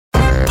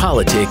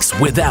Politics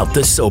without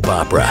the soap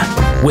opera,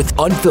 with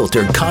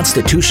unfiltered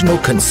constitutional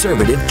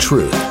conservative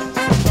truth.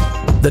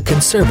 The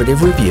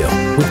Conservative Review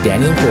with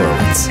Daniel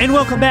Horowitz. And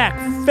welcome back,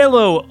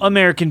 fellow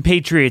American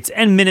patriots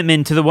and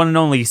Minutemen, to the one and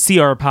only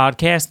CR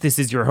Podcast. This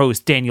is your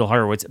host, Daniel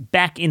Horowitz,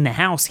 back in the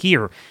house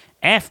here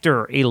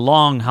after a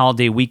long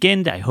holiday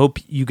weekend. I hope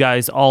you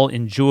guys all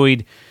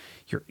enjoyed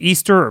your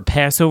Easter or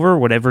Passover,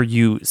 whatever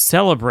you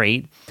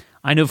celebrate.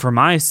 I know for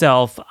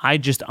myself, I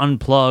just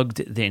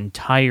unplugged the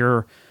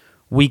entire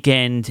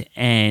weekend,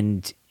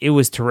 and it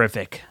was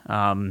terrific.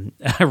 I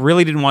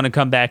really didn't want to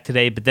come back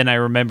today, but then I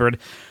remembered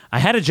I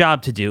had a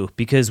job to do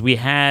because we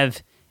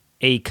have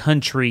a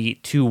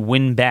country to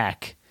win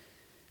back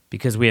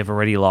because we have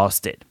already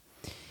lost it.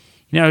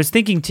 You know, I was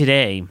thinking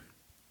today,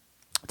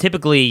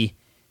 typically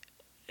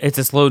it's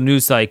a slow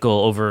news cycle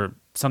over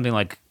something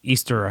like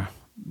Easter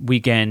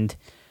weekend,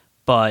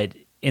 but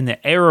in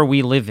the era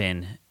we live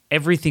in,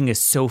 everything is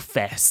so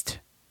fast.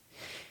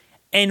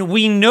 And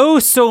we know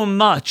so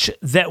much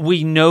that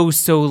we know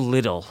so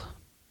little.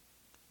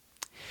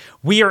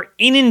 We are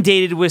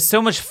inundated with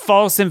so much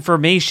false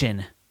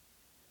information.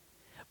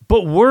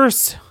 But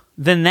worse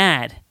than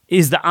that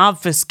is the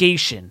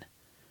obfuscation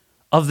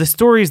of the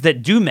stories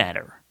that do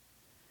matter,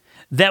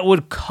 that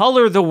would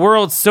color the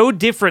world so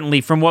differently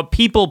from what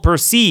people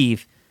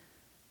perceive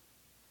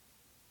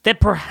that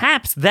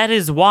perhaps that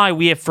is why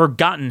we have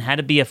forgotten how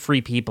to be a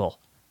free people.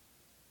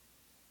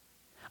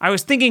 I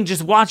was thinking,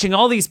 just watching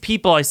all these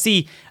people I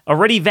see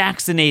already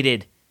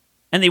vaccinated,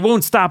 and they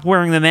won't stop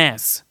wearing the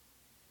masks.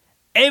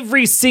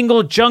 Every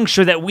single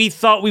juncture that we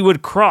thought we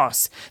would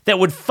cross that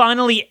would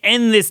finally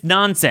end this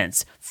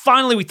nonsense.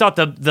 Finally, we thought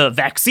the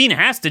vaccine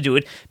has to do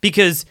it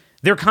because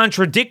they're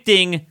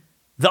contradicting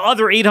the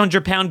other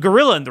 800-pound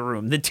gorilla in the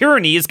room. The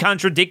tyranny is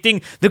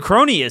contradicting the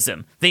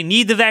cronyism. They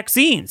need the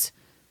vaccines.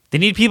 They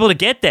need people to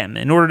get them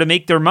in order to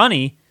make their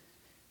money.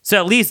 So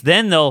at least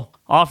then they'll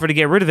offer to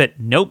get rid of it.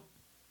 Nope.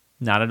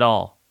 Not at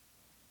all.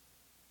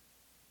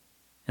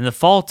 And the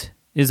fault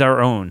is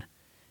our own.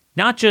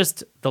 Not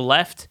just the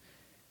left,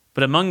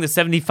 but among the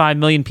 75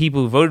 million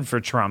people who voted for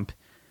Trump,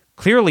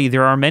 clearly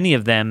there are many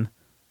of them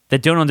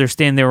that don't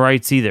understand their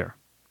rights either.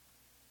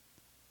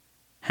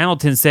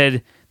 Hamilton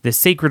said, "The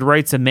sacred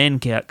rights of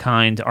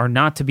mankind are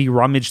not to be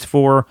rummaged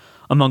for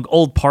among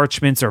old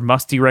parchments or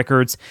musty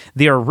records.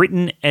 They are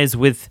written as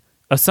with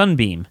a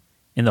sunbeam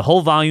in the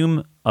whole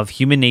volume of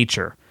human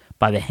nature,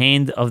 by the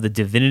hand of the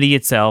divinity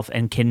itself,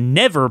 and can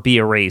never be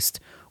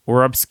erased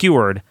or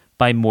obscured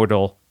by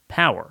mortal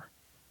power."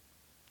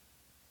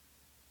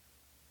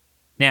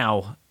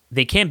 Now,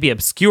 they can't be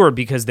obscured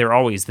because they're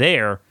always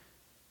there,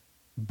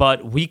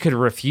 but we could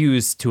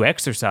refuse to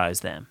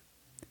exercise them.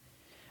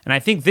 And I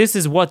think this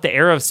is what the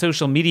era of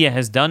social media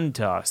has done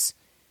to us.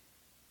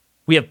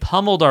 We have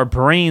pummeled our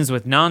brains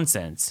with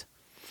nonsense.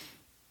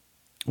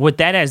 What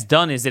that has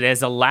done is it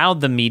has allowed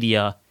the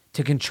media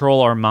to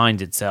control our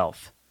mind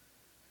itself.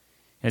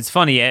 It's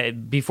funny,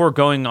 before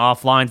going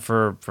offline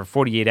for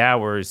 48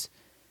 hours,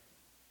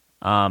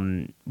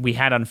 we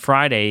had on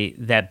Friday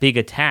that big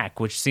attack,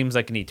 which seems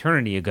like an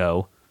eternity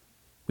ago.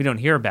 We don't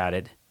hear about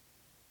it.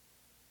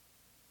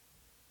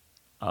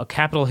 A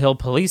Capitol Hill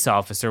police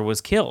officer was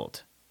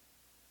killed.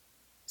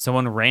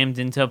 Someone rammed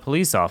into a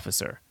police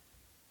officer.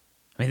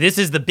 I mean, this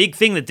is the big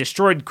thing that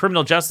destroyed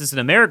criminal justice in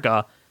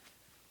America,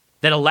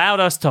 that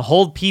allowed us to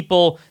hold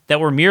people that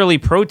were merely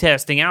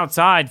protesting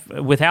outside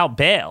without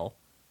bail.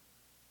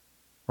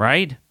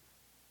 Right?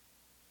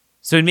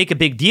 So we'd make a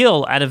big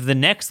deal out of the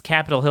next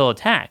Capitol Hill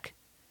attack.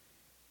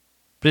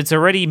 But it's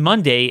already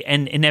Monday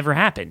and it never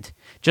happened.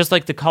 Just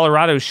like the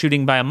Colorado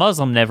shooting by a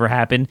Muslim never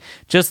happened.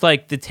 Just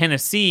like the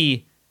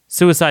Tennessee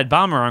suicide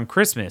bomber on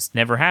Christmas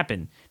never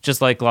happened. Just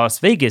like Las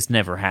Vegas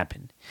never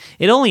happened.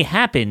 It only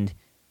happened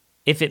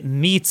if it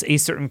meets a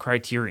certain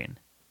criterion.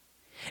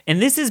 And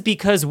this is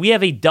because we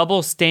have a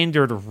double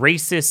standard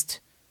racist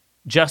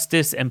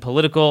justice and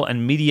political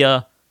and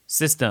media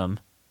system.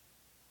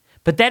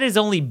 But that is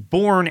only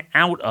born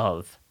out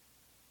of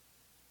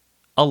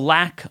a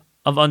lack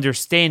of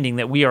understanding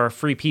that we are a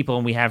free people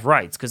and we have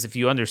rights. Because if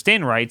you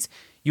understand rights,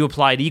 you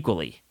apply it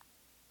equally.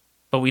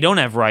 But we don't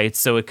have rights,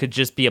 so it could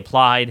just be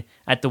applied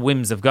at the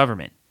whims of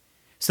government.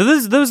 So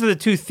those are the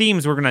two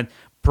themes we're going to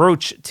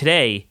broach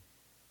today.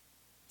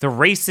 The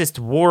racist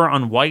war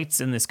on whites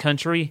in this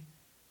country,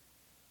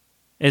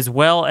 as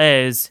well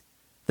as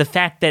the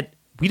fact that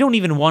we don't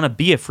even want to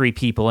be a free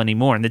people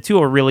anymore. And the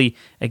two are really,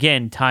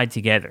 again, tied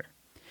together.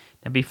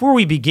 Now, before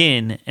we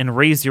begin and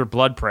raise your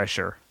blood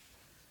pressure,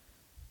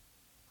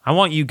 I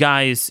want you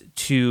guys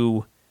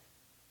to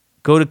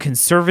go to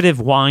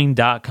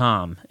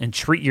conservativewine.com and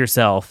treat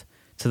yourself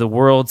to the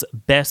world's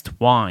best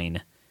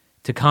wine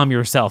to calm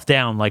yourself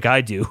down like I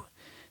do.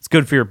 It's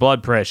good for your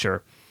blood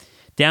pressure.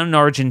 Down in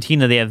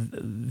Argentina, they have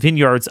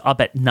vineyards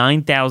up at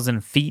 9,000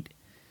 feet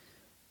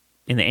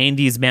in the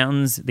Andes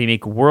Mountains. They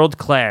make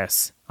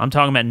world-class, I'm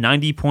talking about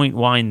 90-point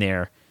wine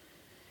there.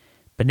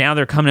 But now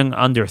they're coming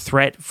under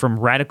threat from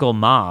radical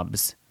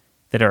mobs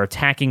that are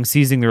attacking,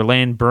 seizing their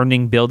land,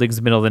 burning buildings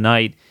in the middle of the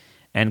night,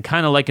 and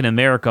kind of like in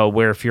America,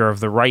 where if you're of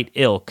the right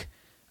ilk,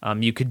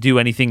 you could do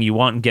anything you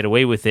want and get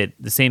away with it.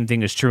 The same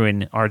thing is true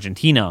in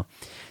Argentina.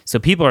 So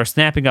people are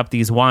snapping up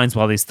these wines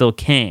while they still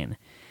can.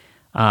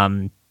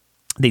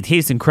 They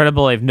taste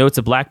incredible. I have notes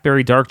of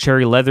blackberry, dark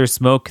cherry, leather,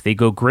 smoke. They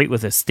go great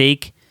with a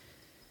steak.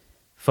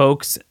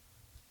 Folks,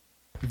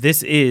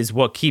 this is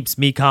what keeps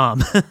me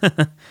calm.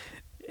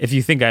 If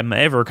you think I'm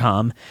ever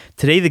calm.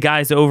 Today, the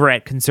guys over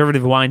at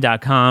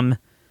conservativewine.com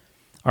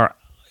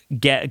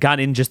got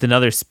in just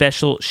another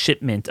special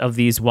shipment of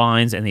these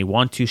wines, and they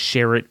want to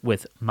share it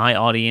with my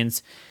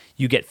audience.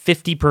 You get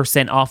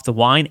 50% off the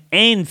wine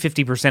and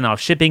 50%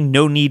 off shipping.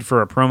 No need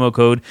for a promo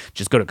code.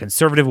 Just go to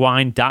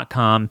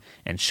conservativewine.com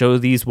and show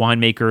these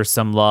winemakers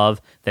some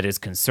love. That is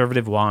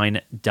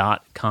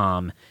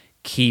conservativewine.com.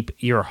 Keep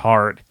your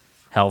heart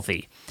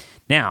healthy.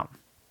 Now,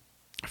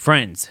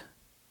 friends,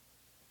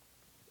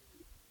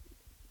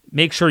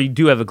 make sure you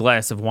do have a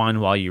glass of wine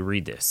while you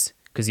read this,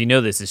 because you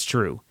know this is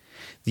true.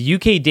 The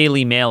UK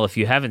Daily Mail, if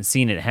you haven't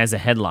seen it, has a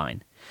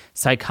headline.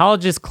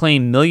 Psychologists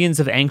claim millions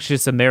of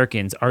anxious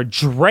Americans are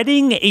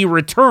dreading a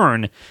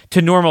return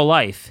to normal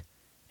life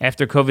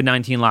after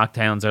COVID-19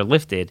 lockdowns are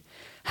lifted,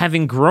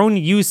 having grown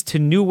used to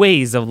new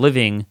ways of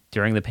living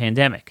during the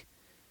pandemic.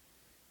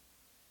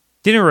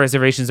 Dinner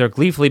reservations are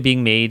gleefully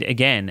being made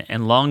again,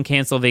 and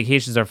long-canceled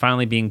vacations are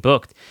finally being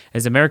booked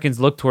as Americans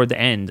look toward the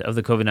end of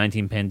the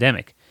COVID-19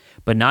 pandemic.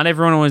 But not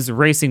everyone was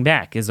racing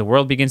back. As the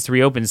world begins to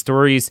reopen,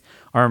 stories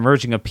are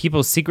emerging of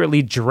people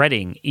secretly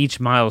dreading each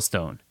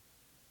milestone.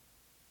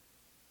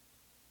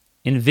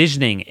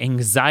 Envisioning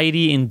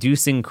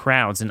anxiety-inducing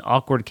crowds and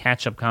awkward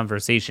catch-up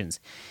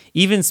conversations.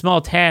 Even small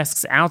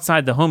tasks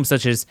outside the home,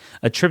 such as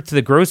a trip to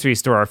the grocery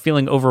store, are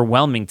feeling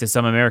overwhelming to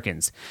some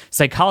Americans.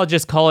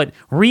 Psychologists call it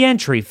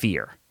re-entry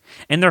fear,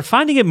 and they're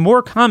finding it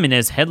more common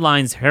as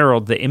headlines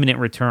herald the imminent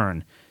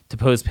return to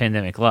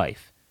post-pandemic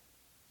life.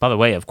 By the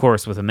way, of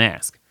course, with a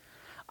mask.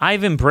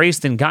 I've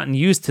embraced and gotten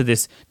used to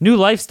this new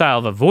lifestyle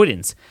of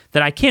avoidance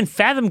that I can't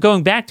fathom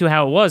going back to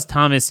how it was,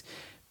 Thomas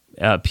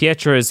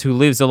Pietras, who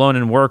lives alone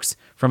and works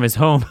from his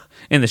home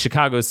in the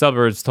Chicago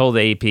suburbs, told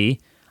the AP.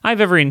 I have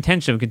every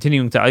intention of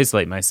continuing to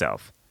isolate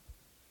myself.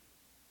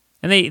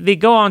 And they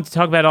go on to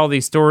talk about all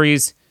these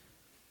stories.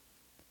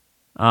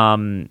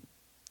 Folks,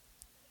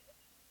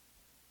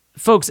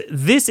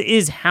 this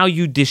is how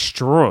you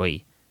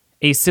destroy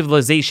a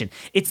civilization.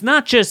 It's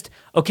not just,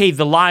 okay,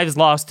 the lives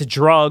lost to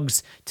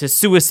drugs, to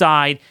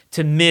suicide,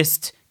 to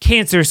missed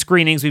cancer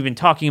screenings. We've been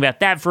talking about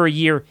that for a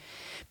year.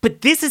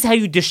 But this is how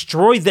you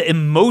destroy the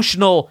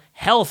emotional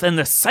health and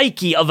the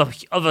psyche of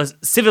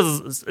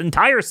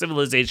entire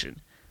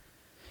civilization.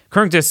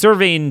 According to a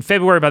survey in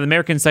February by the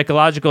American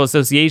Psychological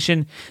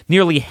Association,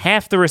 nearly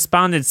half the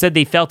respondents said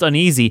they felt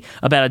uneasy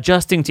about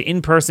adjusting to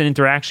in-person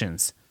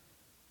interactions.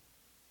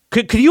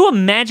 Could you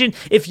imagine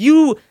if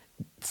you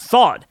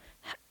thought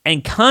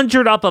and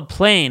conjured up a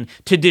plan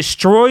to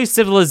destroy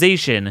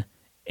civilization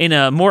in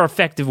a more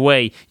effective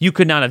way? You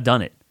could not have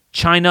done it.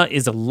 China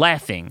is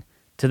laughing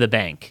to the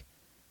bank.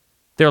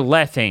 They're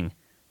laughing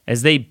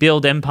as they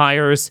build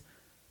empires.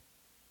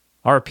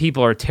 Our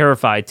people are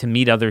terrified to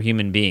meet other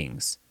human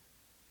beings.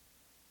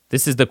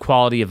 This is the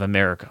quality of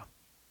America.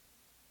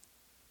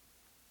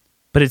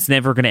 But it's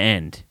never going to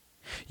end.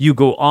 You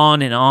go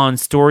on and on,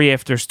 story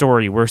after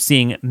story. We're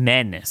seeing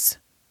madness.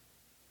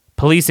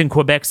 Police in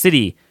Quebec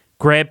City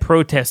grab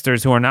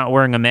protesters who are not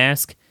wearing a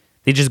mask.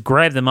 They just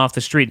grab them off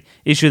the street,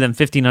 issue them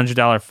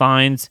 $1,500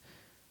 fines.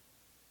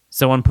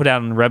 Someone put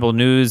out on Rebel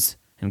News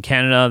in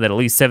Canada that at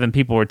least 7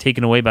 people were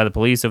taken away by the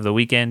police over the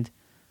weekend.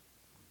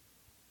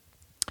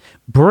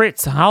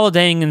 Brits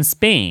holidaying in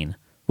Spain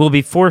will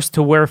be forced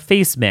to wear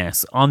face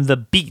masks on the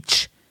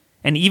beach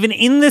and even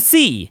in the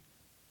sea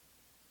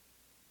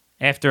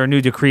after a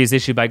new decree is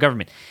issued by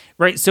government.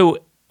 Right? So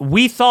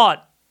we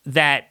thought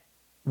that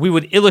we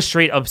would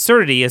illustrate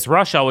absurdity, as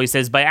Rush always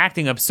says, by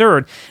acting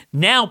absurd.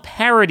 Now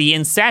parody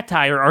and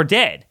satire are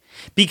dead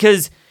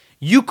because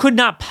you could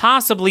not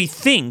possibly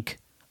think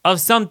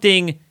of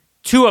something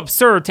too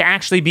absurd to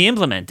actually be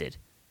implemented.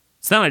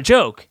 It's not a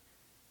joke.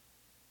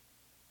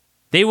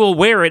 They will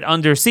wear it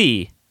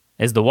undersea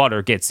as the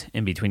water gets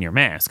in between your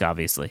mask,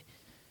 obviously.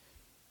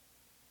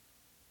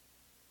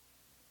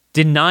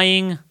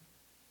 Denying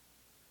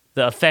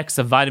the effects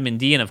of vitamin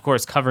D and, of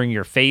course, covering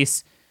your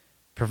face,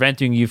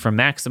 preventing you from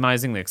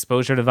maximizing the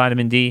exposure to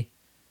vitamin D.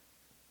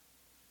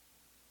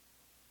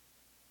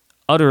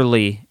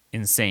 Utterly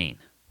insane.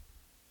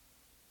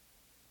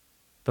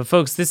 But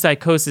folks, this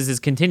psychosis is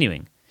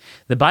continuing.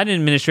 The Biden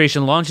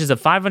administration launches a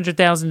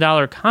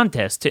 $500,000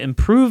 contest to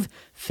improve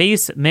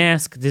face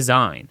mask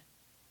design.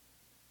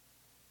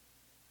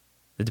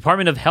 The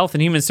Department of Health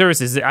and Human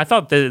Services, I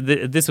thought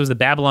this was the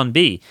Babylon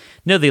Bee.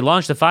 No, they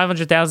launched a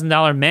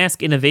 $500,000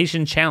 mask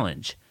innovation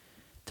challenge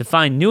to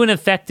find new and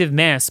effective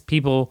masks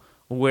people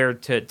wear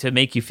to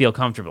make you feel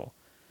comfortable.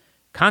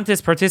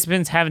 Contest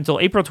participants have until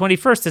April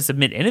 21st to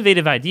submit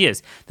innovative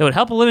ideas that would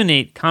help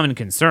eliminate common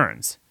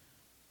concerns.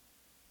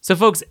 So,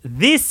 folks,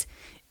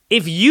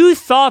 if you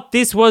thought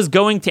this was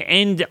going to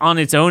end on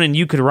its own and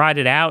you could ride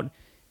it out,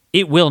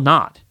 it will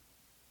not.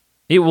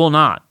 It will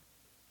not.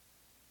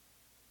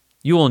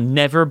 You will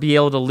never be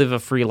able to live a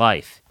free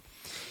life.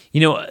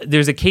 You know,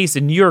 there's a case,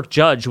 a New York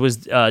judge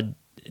was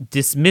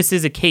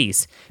dismisses a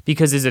case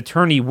because his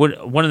attorney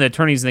one of the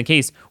attorneys in the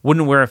case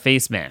wouldn't wear a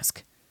face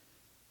mask.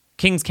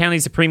 Kings County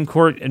Supreme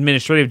Court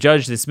administrative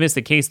judge dismissed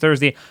the case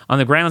Thursday on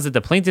the grounds that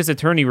the plaintiff's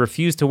attorney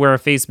refused to wear a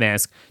face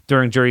mask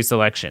during jury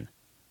selection.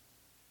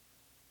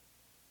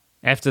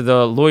 After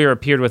the lawyer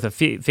appeared with a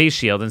face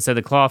shield and said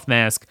the cloth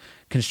mask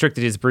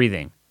constricted his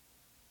breathing.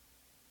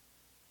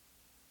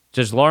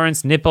 Judge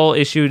Lawrence Nipple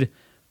issued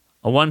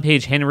a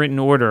one-page handwritten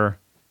order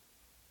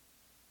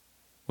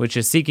which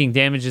is seeking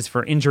damages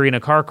for injury in a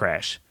car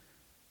crash,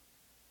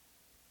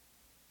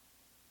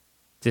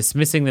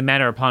 dismissing the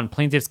matter upon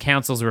plaintiff's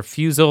counsel's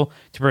refusal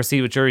to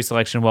proceed with jury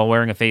selection while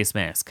wearing a face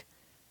mask.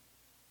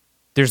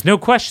 There's no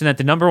question that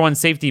the number one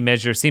safety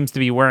measure seems to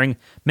be wearing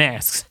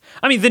masks.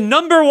 I mean, the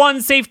number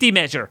one safety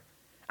measure.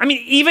 I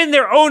mean, even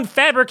their own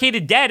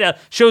fabricated data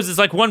shows it's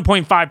like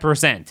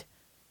 1.5%.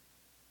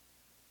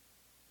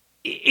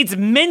 It's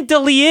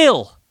mentally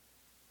ill.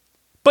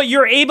 But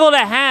you're able to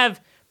have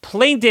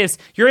plaintiffs,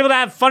 you're able to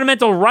have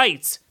fundamental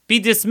rights be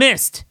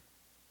dismissed.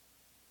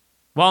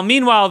 While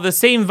meanwhile, the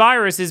same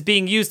virus is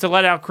being used to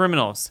let out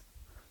criminals.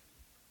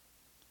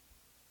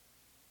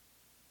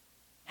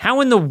 How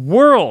in the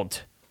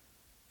world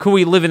could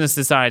we live in a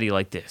society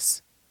like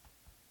this?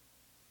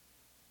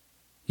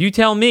 You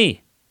tell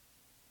me.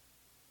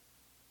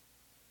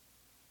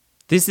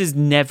 This is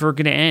never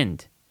going to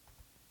end.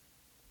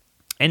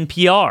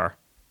 NPR.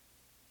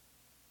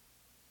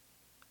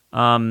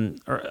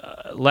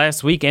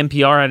 Last week,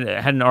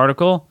 NPR had an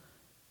article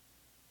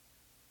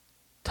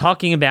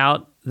talking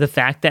about the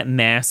fact that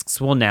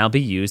masks will now be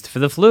used for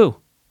the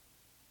flu.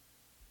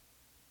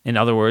 In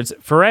other words,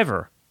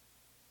 forever.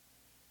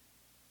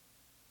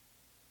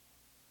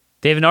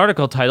 They have an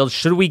article titled,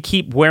 "Should We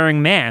Keep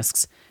Wearing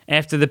Masks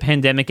After the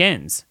Pandemic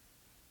Ends?"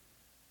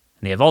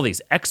 And they have all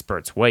these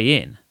experts weigh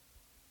in.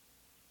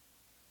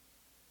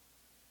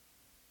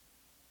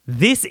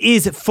 This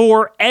is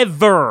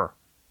forever.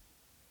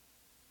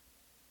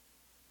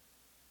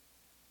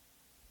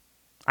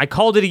 I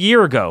called it a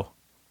year ago,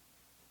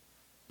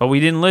 but we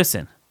didn't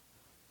listen.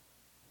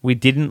 We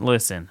didn't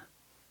listen.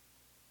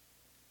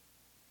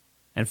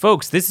 And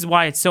folks, this is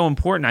why it's so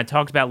important. I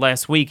talked about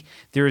last week,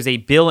 there is a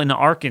bill in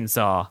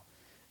Arkansas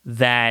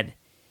that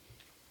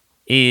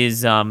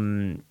is,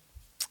 it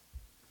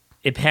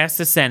passed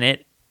the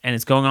Senate and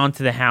it's going on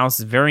to the House.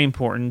 It's very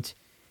important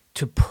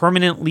to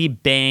permanently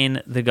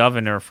ban the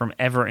governor from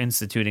ever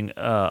instituting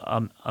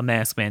a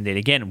mask mandate.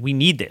 Again, we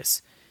need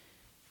this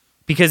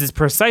because it's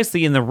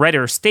precisely in the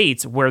redder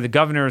states where the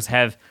governors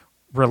have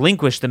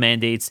relinquished the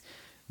mandates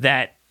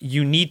that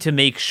you need to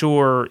make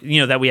sure,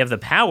 that we have the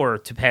power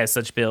to pass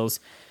such bills.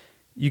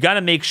 You got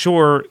to make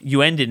sure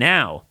you end it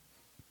now,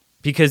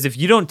 because if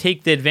you don't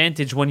take the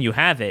advantage when you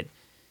have it,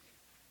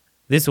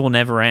 this will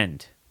never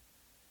end.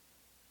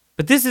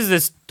 But this is a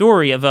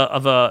story of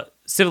a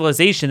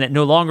civilization that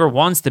no longer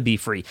wants to be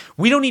free.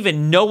 We don't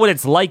even know what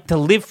it's like to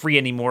live free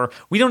anymore.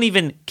 We don't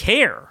even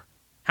care.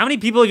 How many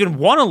people even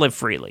want to live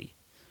freely?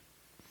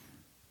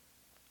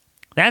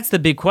 That's the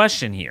big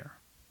question here.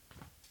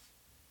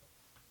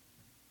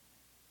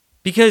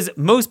 Because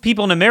most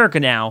people in America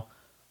now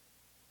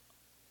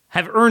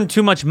have earned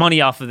too much money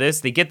off of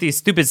this. They get these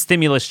stupid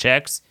stimulus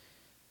checks.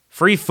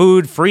 Free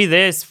food, free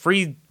this,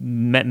 free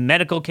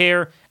medical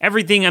care,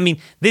 everything. I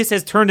mean, this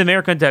has turned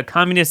America into a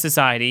communist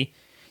society.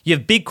 You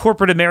have big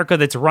corporate America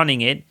that's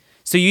running it.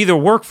 So you either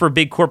work for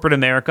big corporate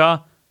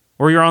America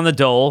or you're on the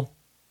dole.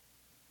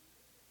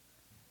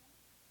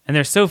 And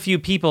there's so few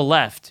people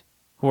left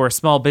who are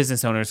small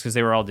business owners because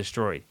they were all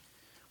destroyed.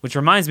 Which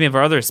reminds me of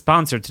our other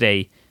sponsor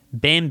today,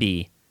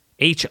 Bambee,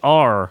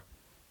 HR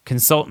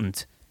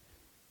consultant.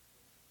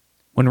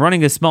 When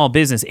running a small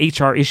business,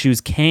 HR issues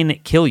can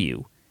kill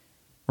you.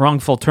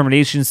 Wrongful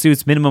termination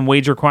suits, minimum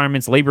wage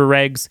requirements, labor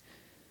regs.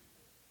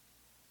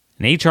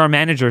 And HR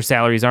manager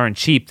salaries aren't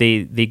cheap.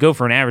 They go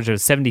for an average of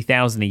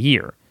 $70,000 a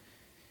year.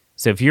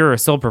 So if you're a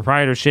sole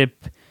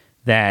proprietorship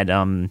that,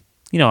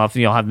 if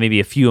you'll have maybe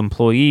a few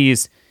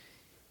employees,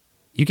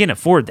 you can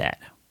afford that.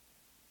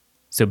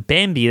 So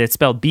Bambee, that's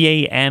spelled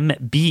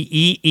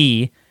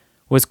Bambee,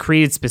 was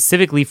created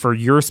specifically for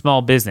your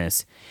small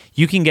business.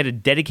 You can get a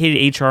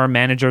dedicated HR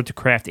manager to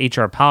craft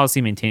HR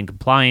policy, maintain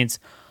compliance,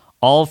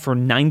 all for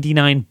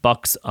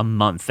 $99 a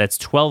month. That's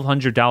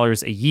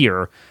 $1,200 a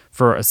year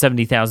for a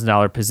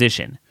 $70,000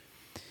 position.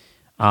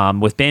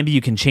 With Bambee,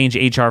 you can change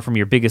HR from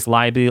your biggest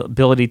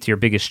liability to your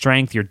biggest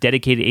strength. Your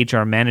dedicated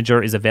HR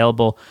manager is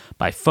available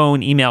by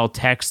phone, email,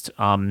 text.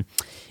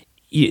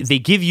 They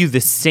give you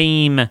the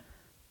same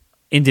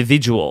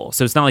individual.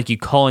 So it's not like you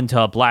call into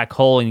a black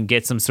hole and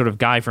get some sort of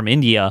guy from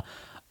India.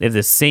 They have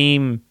the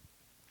same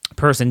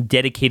person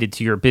dedicated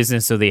to your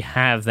business, so they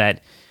have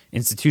that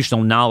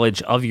institutional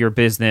knowledge of your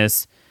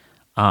business.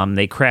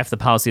 They craft the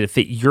policy to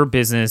fit your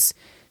business.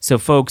 So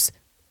folks,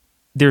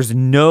 there's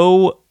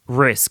no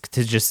risk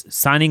to just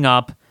signing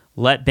up.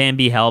 Let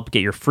Bambee help.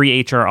 Get your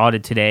free HR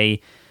audit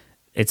today.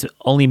 It's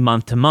only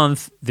month to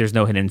month. There's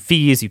no hidden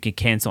fees. You can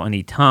cancel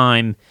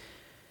anytime.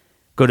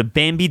 Go Go to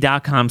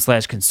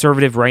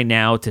Bambi.com/conservative right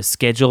now to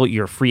schedule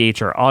your free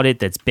HR audit.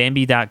 That's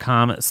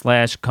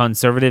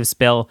Bambi.com/conservative.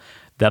 Spell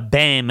the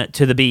BAM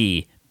to the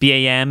B.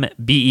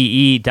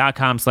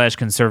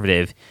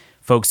 BAMBEE.com/conservative.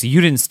 Folks,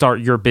 you didn't start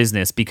your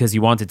business because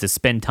you wanted to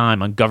spend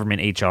time on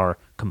government HR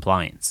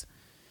compliance.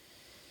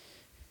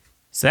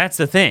 So that's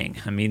the thing.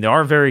 I mean, there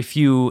are very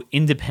few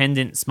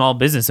independent small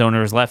business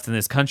owners left in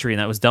this country, and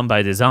that was done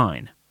by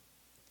design.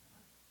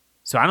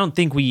 So I don't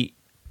think we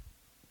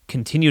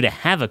continue to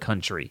have a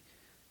country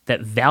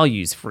that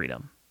values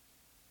freedom.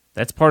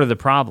 That's part of the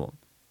problem.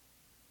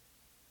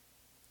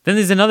 Then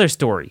there's another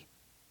story.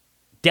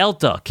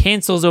 Delta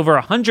cancels over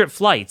 100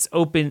 flights.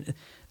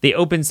 They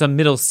open some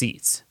middle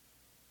seats.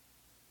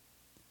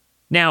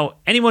 Now,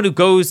 anyone who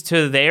goes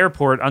to the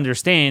airport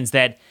understands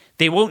that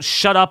they won't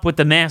shut up with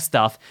the mask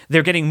stuff.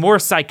 They're getting more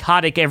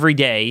psychotic every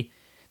day.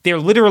 They're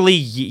literally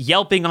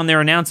yelping on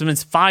their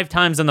announcements 5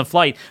 times on the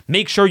flight.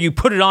 Make sure you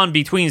put it on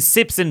between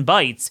sips and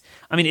bites.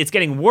 I mean, it's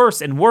getting worse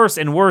and worse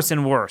and worse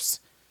and worse.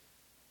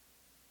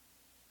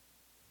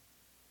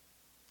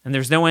 And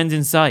there's no end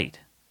in sight.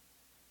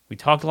 We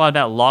talked a lot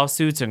about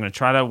lawsuits. I'm going to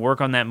try to work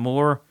on that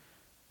more.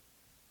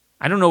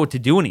 I don't know what to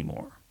do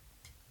anymore.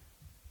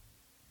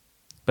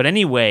 But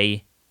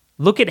anyway,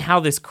 look at how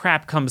this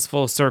crap comes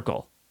full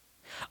circle.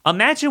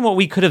 Imagine what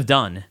we could have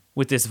done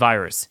with this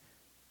virus.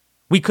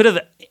 We could have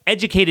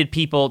educated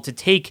people to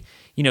take,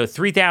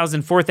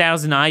 3,000,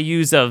 4,000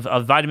 IUs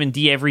of vitamin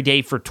D every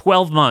day for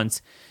 12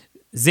 months.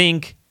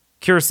 Zinc,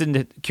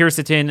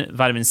 quercetin,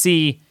 vitamin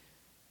C,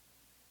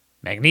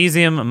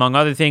 magnesium, among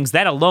other things.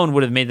 That alone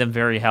would have made them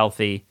very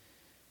healthy.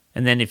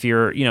 And then if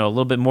you're, a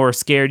little bit more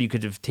scared, you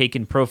could have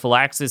taken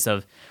prophylaxis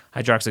of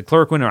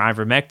hydroxychloroquine or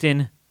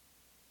ivermectin.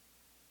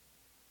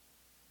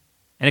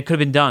 And it could have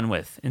been done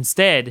with.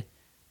 Instead,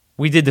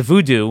 we did the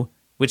voodoo,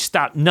 which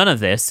stopped none of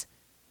this.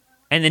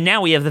 And then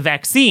now we have the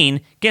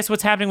vaccine. Guess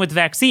what's happening with the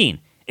vaccine?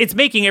 It's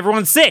making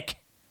everyone sick.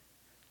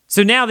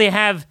 So now they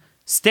have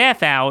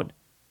staff out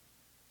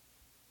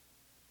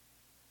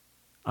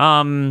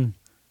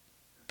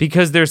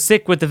because they're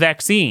sick with the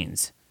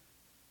vaccines.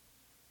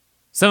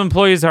 Some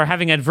employees are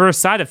having adverse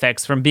side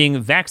effects from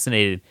being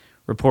vaccinated,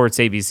 reports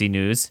ABC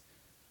News.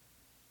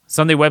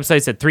 Sunday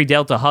websites at 3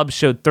 Delta hubs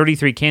showed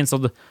 33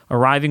 canceled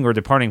arriving or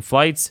departing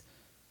flights.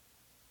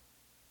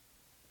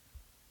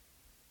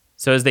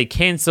 So as they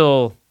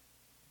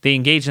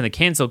engage in the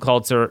cancel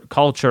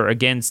culture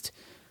against,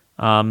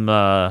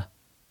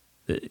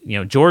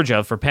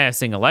 Georgia for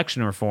passing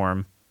election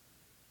reform.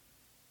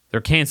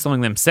 They're canceling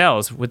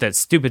themselves with that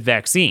stupid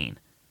vaccine.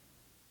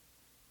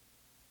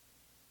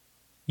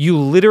 You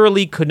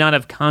literally could not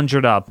have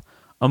conjured up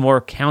a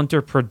more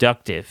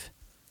counterproductive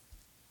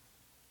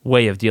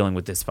way of dealing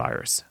with this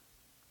virus.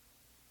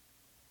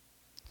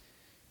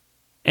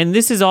 And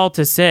this is all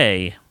to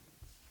say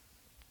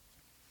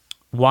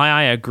why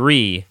I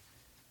agree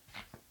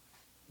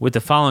with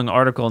the following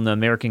article in the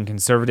American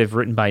Conservative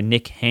written by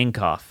Nick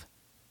Hancock.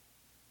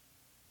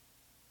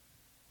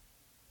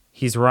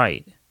 He's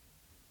right.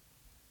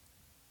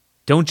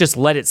 Don't just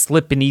let it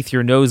slip beneath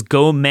your nose.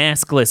 Go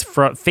maskless.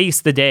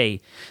 Face the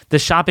day. The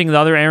shopping and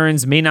other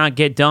errands may not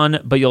get done,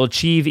 but you'll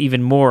achieve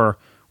even more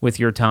with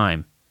your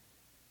time.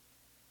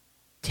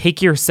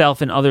 Take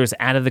yourself and others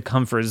out of the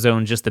comfort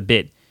zone just a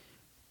bit.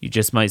 You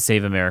just might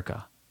save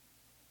America.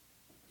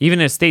 Even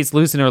as states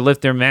loosen or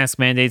lift their mask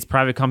mandates,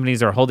 private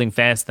companies are holding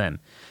fast them.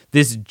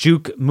 This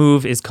juke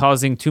move is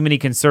causing too many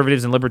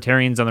conservatives and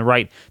libertarians on the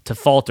right to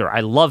falter.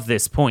 I love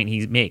this point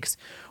he makes.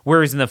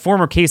 Whereas in the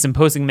former case,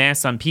 imposing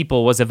masks on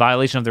people was a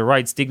violation of their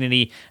rights,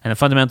 dignity, and the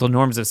fundamental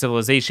norms of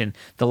civilization,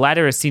 the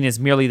latter is seen as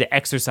merely the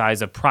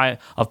exercise of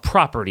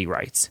property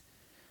rights.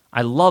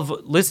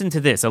 Listen to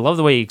this. I love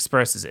the way he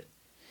expresses it.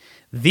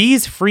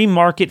 These free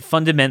market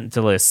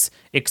fundamentalists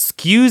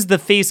excuse the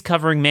face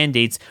covering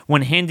mandates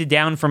when handed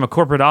down from a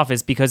corporate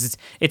office because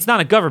it's not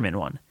a government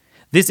one.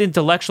 This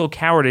intellectual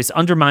cowardice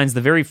undermines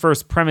the very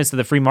first premise of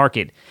the free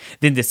market,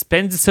 the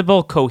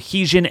indispensable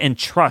cohesion and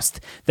trust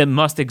that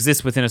must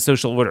exist within a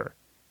social order.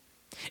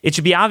 It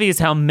should be obvious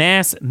how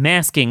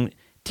masking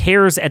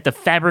tears at the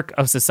fabric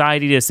of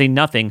society, to say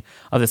nothing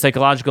of the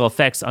psychological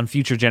effects on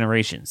future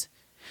generations.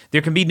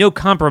 There can be no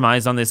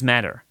compromise on this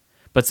matter,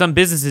 but some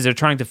businesses are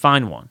trying to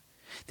find one.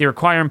 They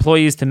require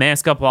employees to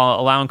mask up while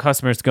allowing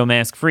customers to go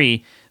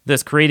mask-free,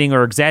 thus creating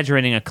or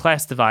exaggerating a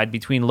class divide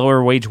between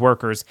lower-wage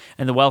workers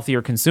and the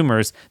wealthier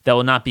consumers that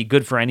will not be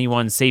good for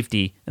anyone's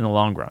safety in the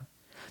long run.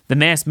 The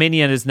mask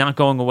mania is not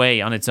going away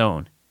on its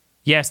own.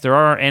 Yes, there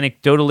are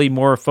anecdotally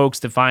more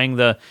folks defying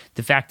the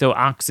de facto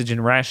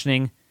oxygen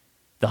rationing.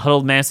 The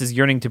huddled masses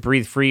yearning to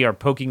breathe free are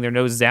poking their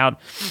noses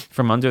out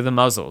from under the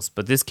muzzles,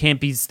 but this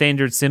can't be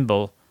standard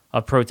symbol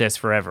of protest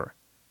forever.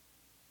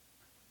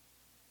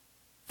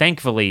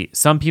 Thankfully,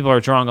 some people are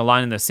drawing a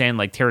line in the sand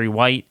like Terry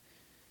White.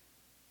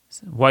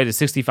 White, a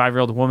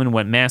 65-year-old woman,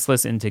 went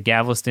maskless into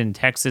Galveston,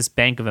 Texas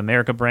Bank of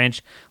America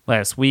branch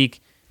last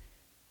week.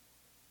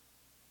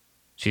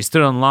 She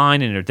stood on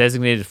line in her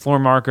designated floor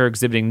marker,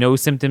 exhibiting no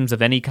symptoms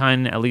of any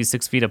kind, at least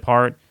 6 feet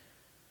apart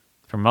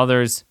from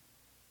others.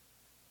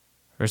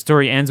 Her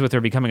story ends with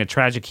her becoming a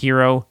tragic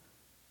hero.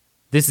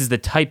 This is the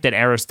type that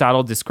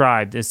Aristotle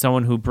described as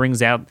someone who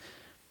brings out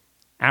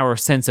our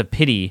sense of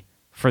pity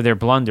for their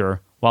blunder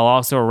while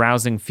also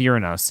arousing fear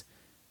in us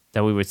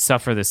that we would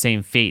suffer the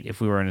same fate if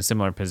we were in a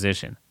similar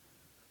position.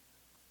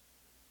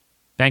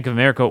 Bank of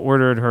America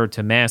ordered her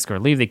to mask or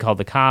leave. They called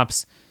the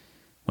cops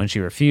when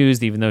she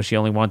refused, even though she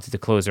only wanted to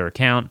close her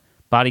account.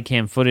 Body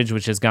cam footage,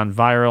 which has gone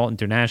viral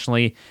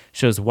internationally,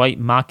 shows White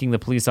mocking the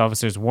police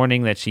officer's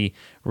warning that she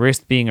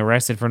risked being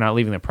arrested for not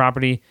leaving the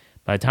property.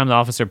 By the time the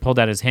officer pulled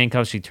out his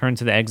handcuffs, she turned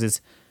to the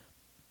exits,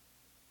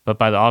 but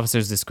by the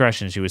officer's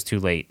discretion, she was too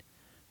late.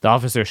 The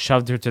officer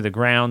shoved her to the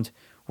ground,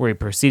 where he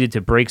proceeded to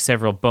break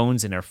several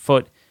bones in her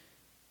foot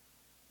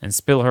and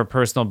spill her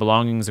personal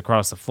belongings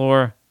across the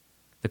floor.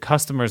 The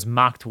customers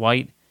mocked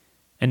White,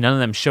 and none of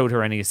them showed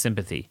her any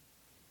sympathy.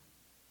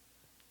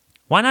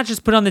 Why not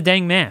just put on the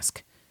dang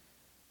mask?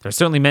 There are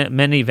certainly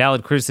many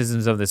valid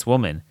criticisms of this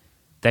woman.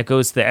 That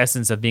goes to the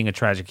essence of being a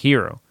tragic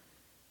hero.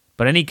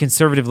 But any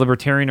conservative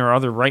libertarian or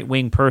other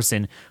right-wing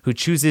person who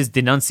chooses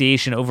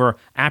denunciation over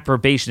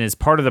approbation is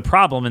part of the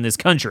problem in this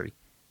country.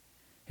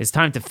 It's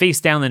time to face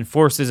down the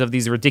enforcers of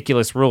these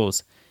ridiculous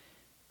rules.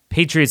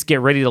 Patriots, get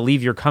ready to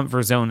leave your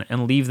comfort zone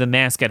and leave the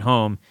mask at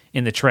home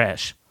in the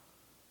trash.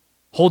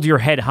 Hold your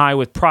head high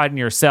with pride in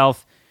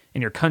yourself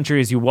and your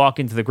country as you walk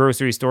into the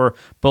grocery store,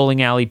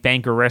 bowling alley,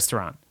 bank, or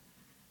restaurant.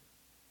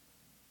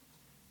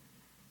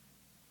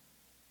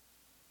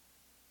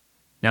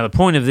 Now, the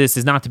point of this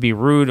is not to be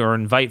rude or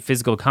invite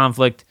physical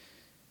conflict.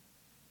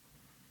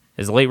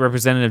 As the late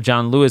Representative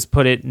John Lewis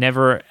put it,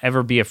 never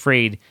ever be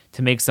afraid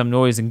to make some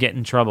noise and get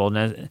in trouble,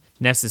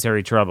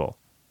 necessary trouble.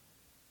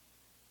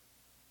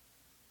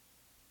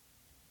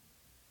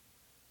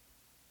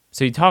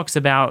 So he talks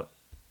about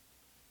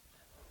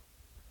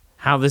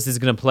how this is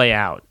going to play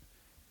out.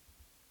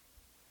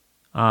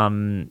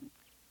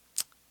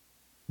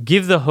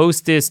 Give the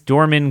hostess,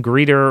 doorman,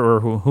 greeter,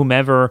 or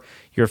whomever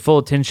your full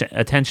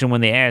attention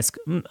when they ask,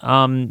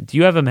 do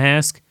you have a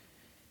mask?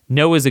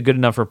 No is a good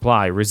enough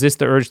reply. Resist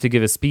the urge to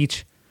give a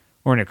speech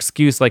or an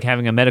excuse like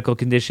having a medical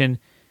condition.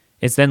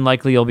 It's then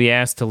likely you'll be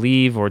asked to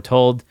leave or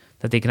told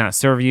that they cannot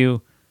serve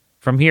you.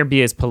 From here,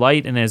 be as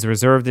polite and as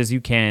reserved as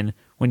you can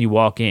when you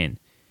walk in.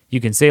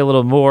 You can say a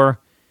little more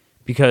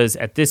because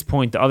at this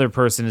point, the other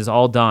person is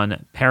all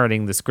done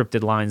parroting the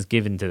scripted lines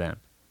given to them.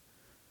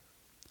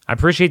 I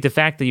appreciate the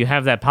fact that you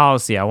have that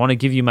policy. I want to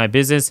give you my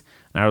business,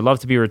 and I would love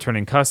to be a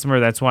returning customer.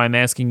 That's why I'm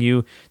asking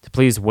you to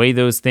please weigh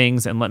those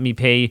things and let me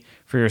pay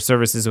for your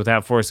services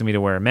without forcing me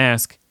to wear a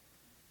mask.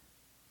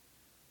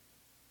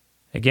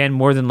 Again,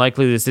 more than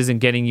likely, this isn't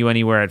getting you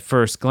anywhere at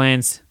first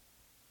glance.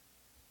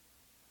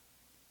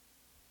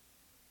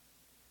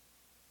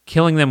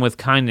 Killing them with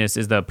kindness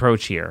is the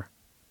approach here.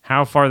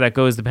 How far that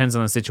goes depends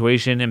on the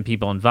situation and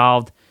people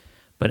involved,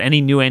 but any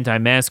new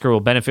anti-masker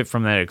will benefit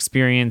from that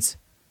experience.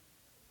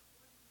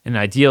 In an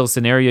ideal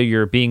scenario,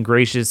 you're being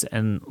gracious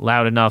and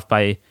loud enough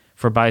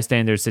for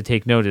bystanders to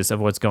take notice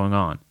of what's going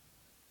on.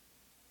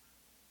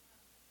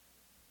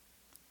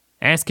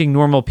 Asking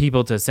normal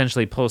people to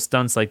essentially pull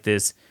stunts like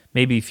this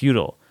may be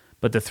futile,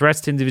 but the threats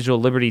to individual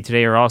liberty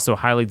today are also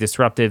highly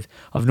disruptive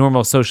of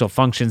normal social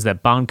functions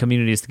that bond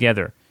communities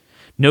together.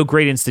 No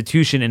great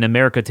institution in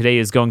America today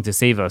is going to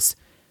save us,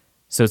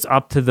 so it's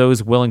up to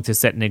those willing to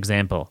set an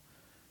example.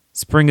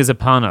 Spring is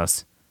upon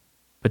us,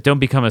 but don't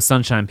become a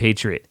sunshine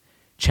patriot.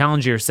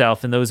 Challenge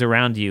yourself and those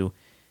around you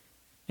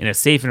in a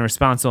safe and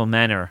responsible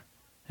manner,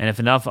 and if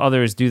enough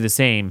others do the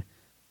same,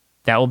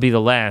 that will be the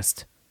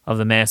last of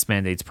the mask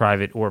mandates,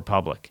 private or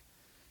public.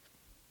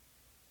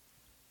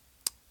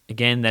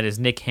 Again, that is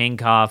Nick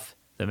Hancock,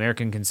 the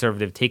American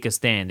conservative, take a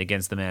stand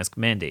against the mask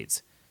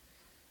mandates.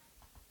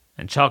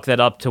 And chalk that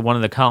up to one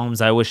of the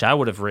columns I wish I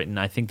would have written.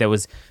 I think that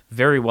was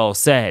very well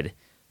said.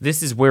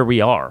 This is where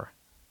we are.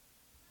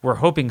 We're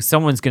hoping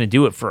someone's going to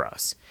do it for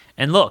us.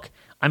 And look,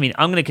 I'm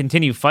going to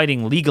continue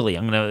fighting legally.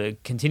 I'm going to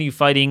continue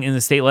fighting in the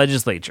state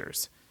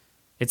legislatures.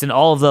 It's an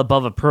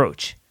all-of-the-above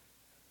approach.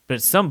 But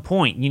at some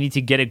point, you need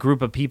to get a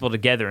group of people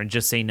together and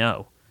just say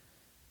no.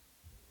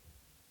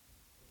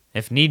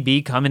 If need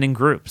be, come in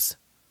groups.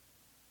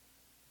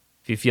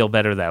 If you feel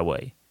better that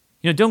way.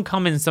 Don't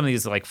come in some of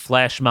these like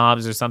flash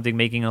mobs or something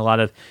making a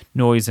lot of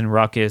noise and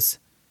ruckus.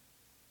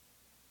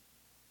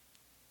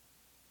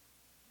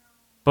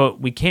 But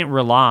we can't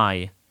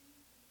rely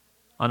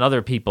on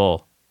other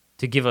people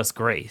to give us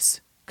grace,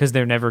 because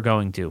they're never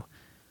going to.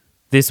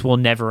 This will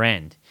never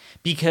end,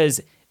 because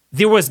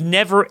there was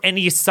never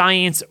any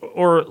science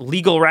or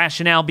legal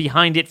rationale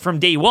behind it from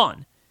day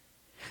one.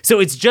 So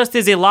it's just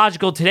as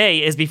illogical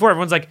today as before.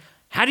 Everyone's like,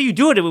 how do you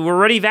do it? We're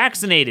already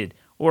vaccinated.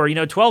 Or,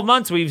 12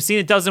 months, we've seen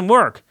it doesn't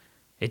work.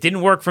 It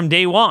didn't work from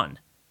day one.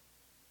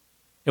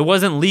 It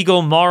wasn't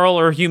legal, moral,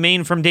 or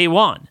humane from day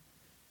one.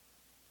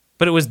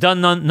 But it was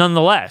done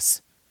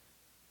nonetheless.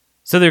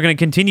 So they're going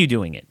to continue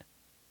doing it.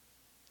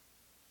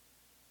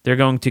 They're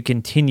going to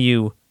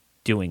continue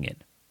doing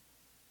it.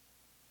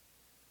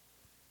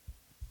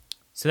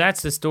 So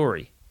that's the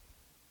story.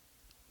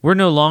 We're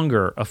no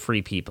longer a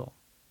free people.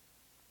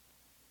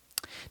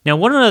 Now,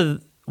 one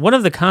one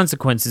of the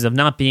consequences of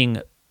not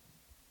being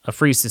a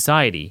free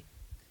society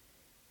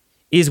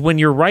is when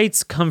your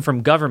rights come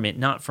from government,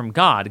 not from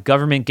God.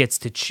 Government gets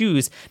to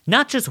choose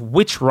not just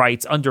which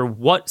rights, under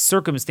what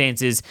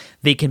circumstances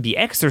they can be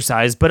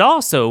exercised, but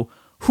also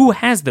who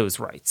has those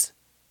rights.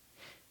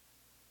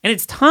 And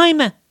it's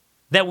time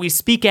that we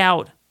speak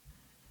out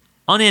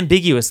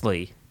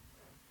unambiguously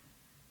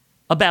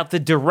about the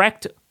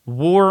direct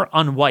war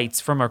on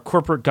whites from our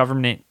corporate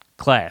government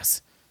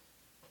class.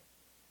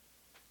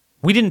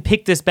 We didn't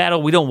pick this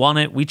battle. We don't want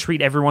it. We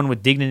treat everyone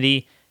with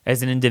dignity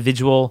as an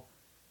individual.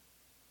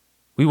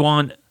 We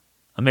want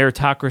a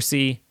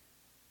meritocracy.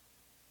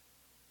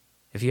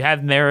 If you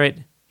have merit,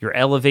 you're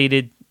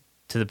elevated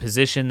to the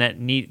position that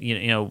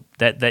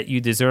that you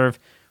deserve,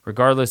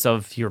 regardless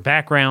of your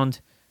background.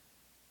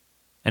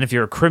 And if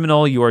you're a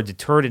criminal, you are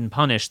deterred and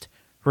punished,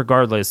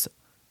 regardless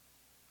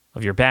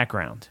of your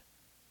background.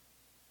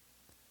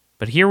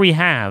 But here we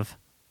have,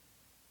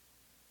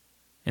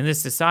 in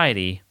this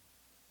society,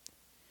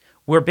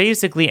 where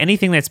basically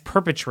anything that's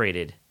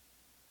perpetrated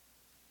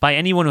by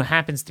anyone who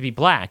happens to be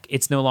black,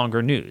 it's no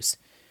longer news.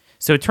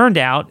 So it turned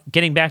out,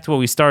 getting back to what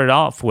we started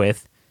off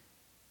with,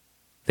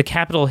 the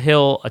Capitol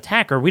Hill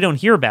attacker, we don't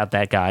hear about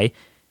that guy.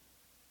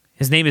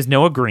 His name is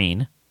Noah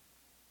Green.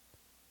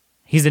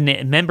 He's a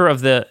member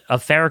of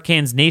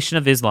Farrakhan's Nation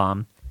of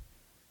Islam.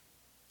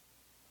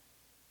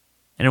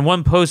 And in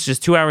one post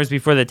just 2 hours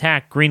before the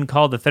attack, Green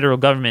called the federal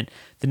government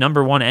the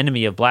number one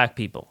enemy of black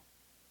people.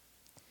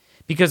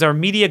 Because our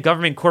media,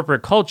 government,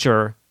 corporate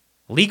culture,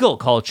 legal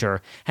culture,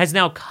 has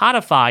now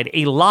codified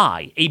a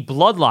lie, a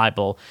blood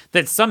libel,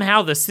 that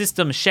somehow the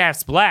system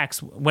shafts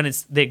blacks when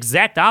it's the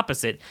exact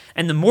opposite.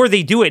 And the more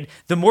they do it,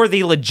 the more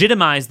they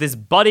legitimize this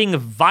budding,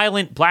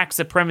 violent black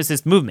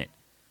supremacist movement.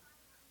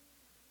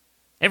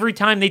 Every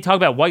time they talk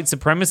about white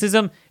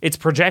supremacism, it's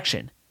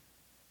projection.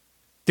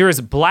 There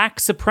is black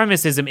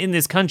supremacism in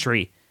this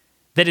country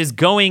that is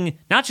going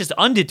not just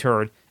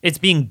undeterred, it's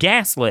being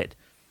gaslit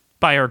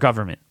by our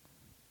government.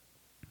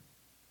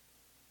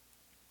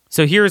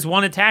 So here's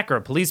one attacker.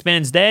 A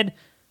policeman's dead,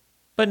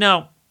 but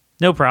no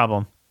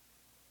problem.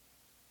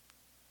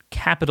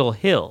 Capitol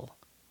Hill.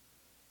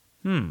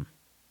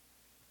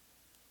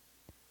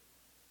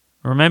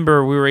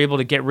 Remember, we were able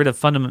to get rid of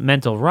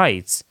fundamental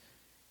rights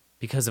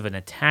because of an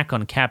attack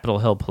on Capitol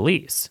Hill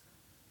police.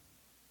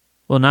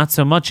 Well, not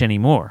so much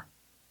anymore.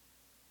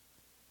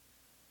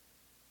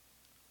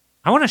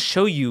 I want to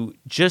show you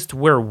just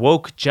where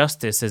woke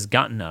justice has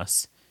gotten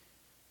us.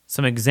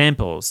 Some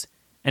examples.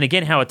 And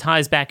again, how it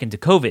ties back into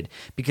COVID,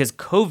 because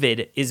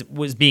COVID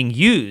was being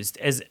used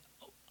as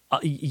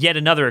yet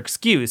another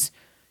excuse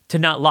to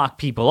not lock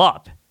people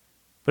up.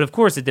 But of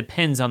course, it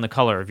depends on the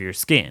color of your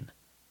skin.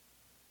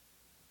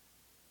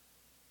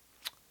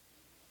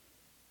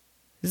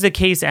 This is a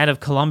case out of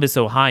Columbus,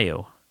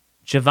 Ohio.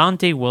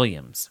 Javante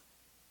Williams.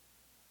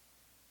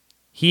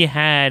 He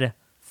had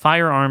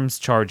firearms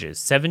charges,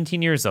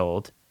 17 years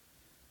old.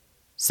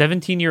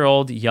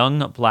 17-year-old young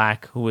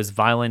black who was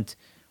violent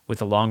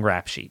with a long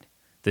rap sheet.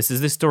 This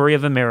is the story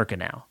of America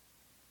now.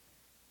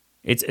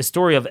 It's a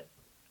story of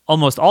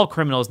almost all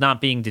criminals not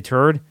being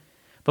deterred,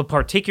 but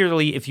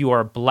particularly if you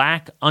are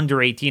black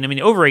under 18, I mean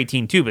over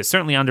 18 too, but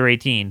certainly under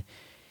 18,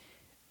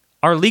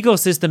 our legal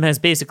system has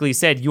basically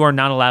said you are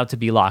not allowed to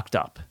be locked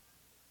up.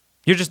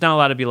 You're just not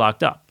allowed to be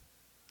locked up.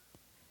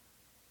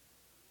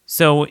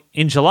 So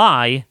in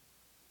July,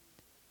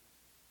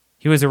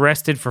 he was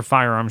arrested for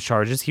firearms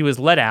charges. He was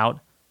let out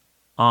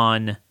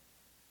on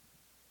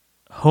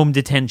home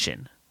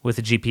detention with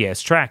the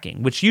GPS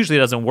tracking, which usually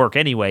doesn't work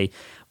anyway.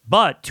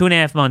 But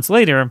 2.5 months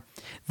later,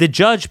 the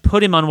judge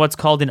put him on what's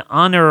called an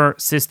honor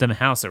system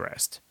house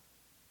arrest.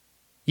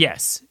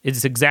 Yes,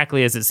 it's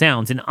exactly as it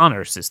sounds, an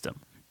honor system.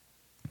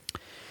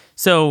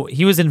 So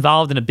he was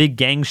involved in a big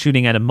gang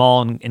shooting at a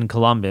mall in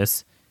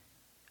Columbus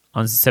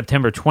on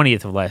September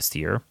 20th of last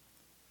year.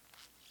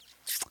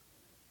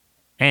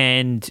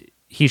 And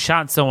he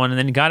shot someone and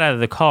then got out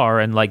of the car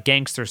and, like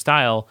gangster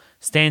style,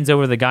 stands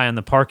over the guy on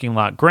the parking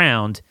lot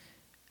ground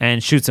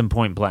and shoots him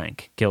point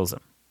blank, kills him.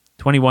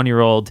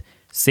 21-year-old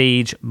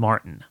Sage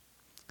Martin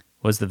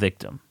was the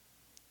victim.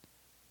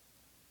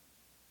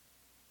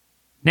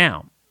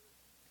 Now,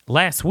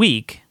 last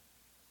week,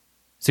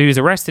 so he was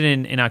arrested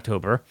in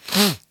October.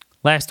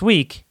 Last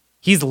week,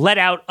 he's let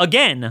out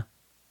again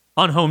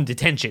on home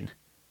detention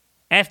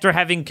after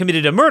having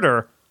committed a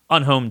murder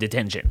on home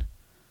detention.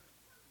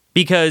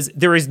 Because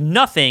there is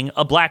nothing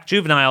a black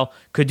juvenile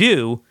could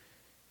do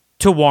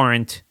to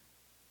warrant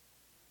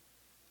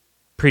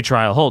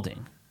pretrial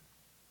holding.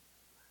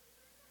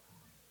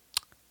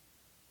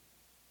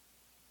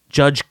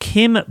 Judge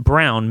Kim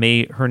Brown,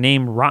 may her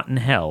name rot in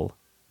hell,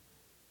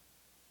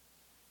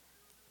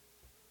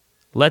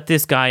 let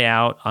this guy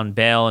out on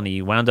bail, and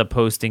he wound up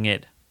posting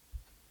it.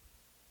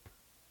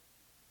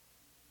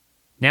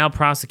 Now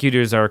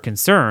prosecutors are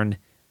concerned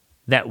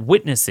that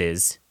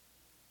witnesses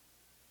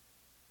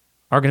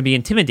are going to be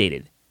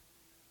intimidated.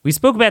 We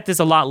spoke about this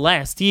a lot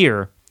last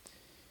year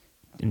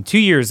and 2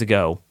 years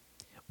ago,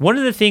 one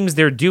of the things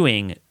they're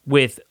doing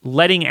with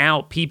letting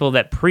out people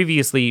that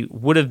previously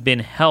would have been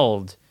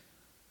held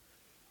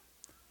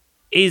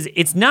is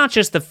it's not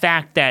just the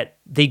fact that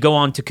they go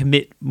on to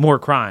commit more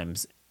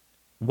crimes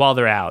while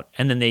they're out,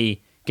 and then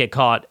they get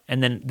caught,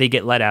 and then they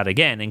get let out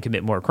again and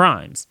commit more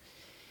crimes.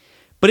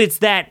 But it's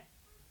that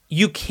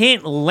you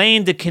can't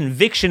land a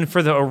conviction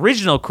for the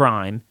original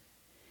crime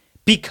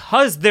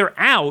because they're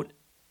out.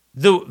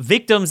 The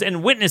victims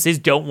and witnesses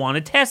don't want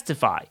to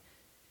testify.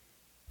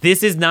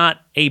 This is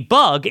not a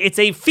bug, it's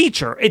a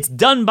feature. It's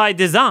done by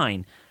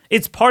design.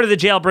 It's part of the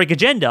jailbreak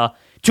agenda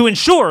to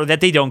ensure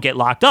that they don't get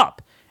locked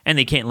up and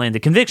they can't land a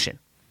conviction.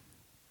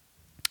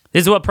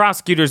 This is what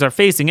prosecutors are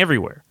facing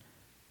everywhere.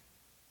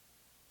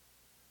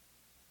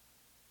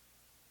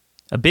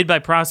 A bid by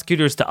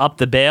prosecutors to up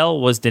the bail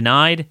was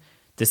denied,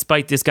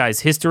 despite this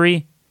guy's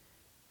history,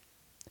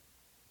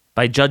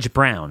 by Judge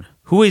Brown.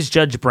 Who is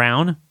Judge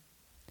Brown?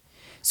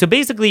 So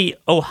basically,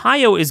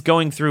 Ohio is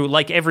going through,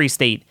 like every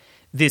state,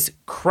 this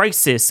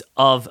crisis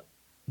of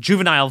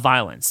juvenile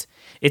violence.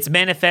 It's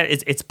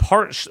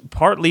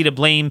partly to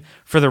blame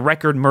for the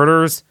record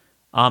murders.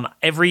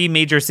 Every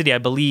major city, I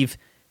believe,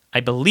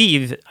 I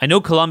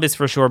know Columbus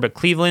for sure, but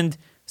Cleveland,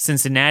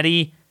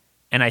 Cincinnati,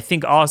 and I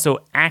think also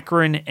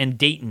Akron and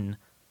Dayton,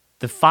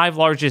 the 5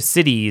 largest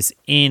cities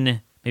in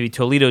maybe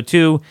Toledo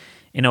too,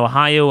 in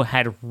Ohio,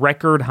 had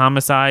record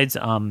homicides.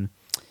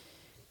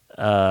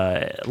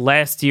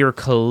 Last year,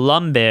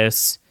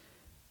 Columbus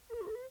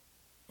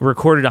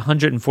recorded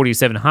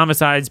 147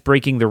 homicides,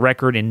 breaking the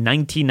record in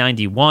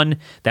 1991.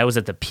 That was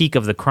at the peak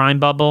of the crime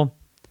bubble.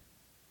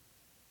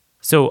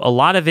 So a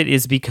lot of it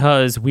is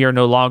because we are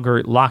no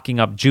longer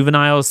locking up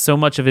juveniles. So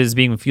much of it is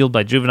being fueled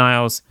by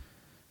juveniles.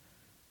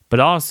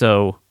 But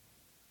also,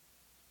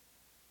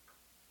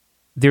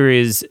 there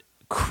is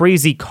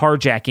crazy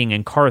carjacking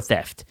and car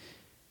theft.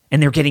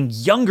 And they're getting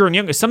younger and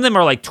younger. Some of them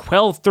are like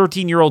 12,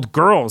 13-year-old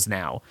girls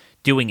now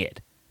doing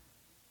it.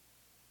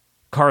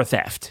 Car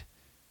theft.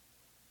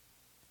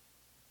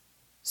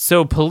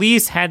 So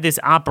police had this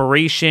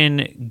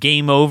operation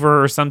Game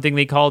Over or something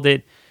they called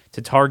it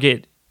to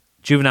target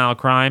juvenile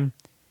crime.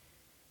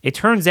 It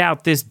turns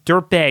out this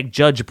dirtbag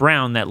Judge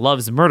Brown that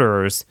loves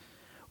murderers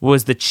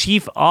was the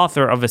chief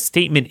author of a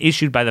statement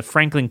issued by the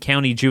Franklin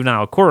County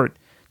Juvenile Court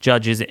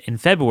judges in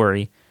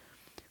February,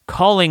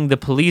 calling the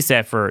police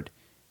effort,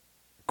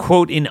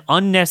 quote, an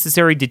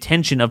unnecessary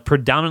detention of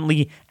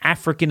predominantly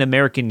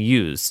African-American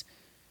youths,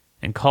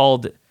 and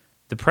called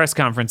the press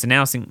conference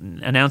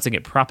announcing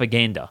it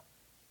propaganda.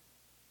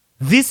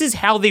 This is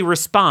how they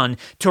respond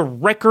to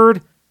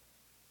record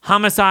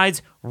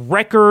homicides,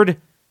 record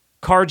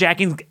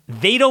carjackings.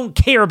 They don't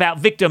care about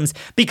victims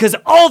because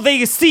all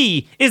they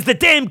see is the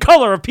damn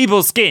color of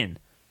people's skin.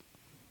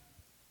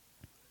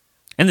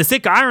 And the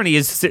sick irony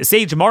is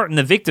Sage Martin,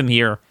 the victim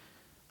here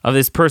of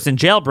this person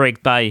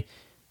jailbreaked by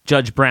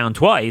Judge Brown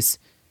twice,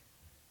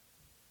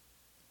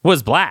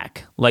 was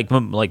black, like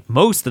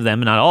most of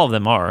them, and not all of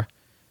them are.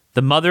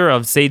 The mother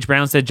of Sage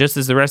Brown said, just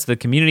as the rest of the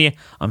community,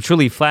 I'm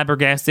truly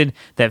flabbergasted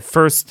that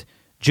first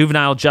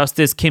juvenile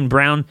justice Kim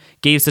Brown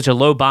gave such a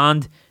low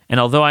bond, and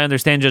although I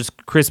understand Judge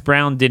Chris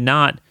Brown did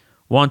not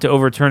want to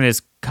overturn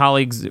his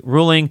colleague's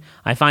ruling,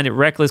 I find it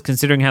reckless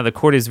considering how the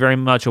court is very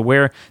much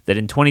aware that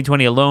in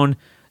 2020 alone,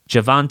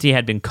 Javante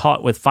had been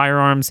caught with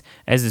firearms.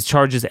 As his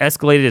charges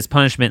escalated, his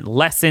punishment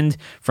lessened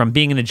from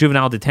being in a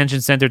juvenile detention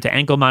center to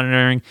ankle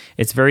monitoring.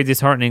 It's very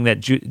disheartening that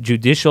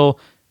judicial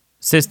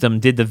system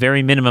did the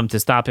very minimum to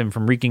stop him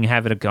from wreaking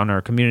havoc on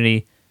our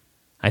community.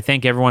 I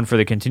thank everyone for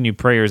their continued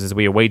prayers as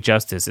we await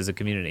justice as a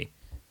community.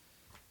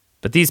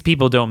 But these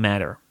people don't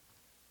matter.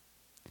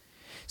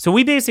 So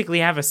we basically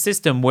have a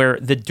system where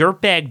the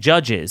dirtbag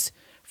judges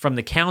from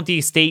the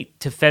county, state,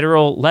 to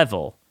federal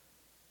level,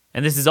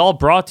 and this is all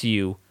brought to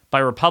you by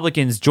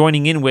Republicans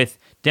joining in with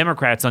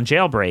Democrats on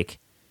jailbreak,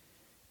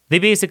 they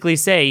basically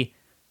say,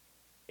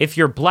 if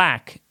you're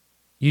black,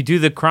 you do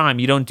the crime,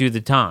 you don't do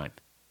the time.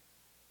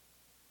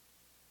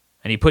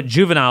 And you put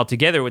juvenile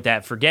together with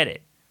that, forget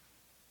it.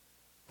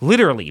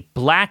 Literally,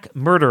 black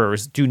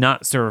murderers do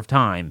not serve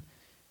time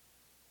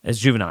as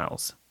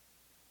juveniles.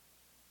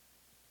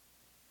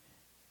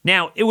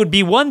 Now, it would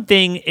be one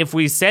thing if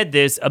we said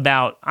this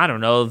about, I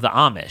don't know, the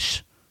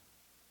Amish.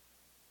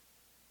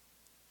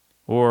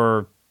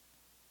 Or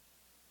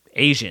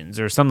Asians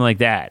or something like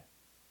that.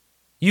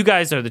 You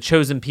guys are the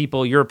chosen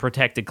people. You're a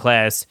protected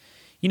class.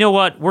 You know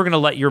what? We're going to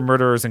let your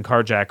murderers and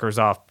carjackers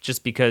off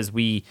just because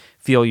we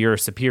feel you're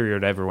superior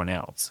to everyone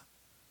else.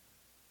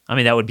 I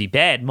mean, that would be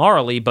bad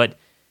morally, but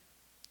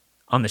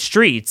on the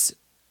streets,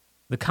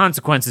 the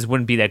consequences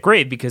wouldn't be that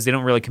grave because they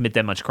don't really commit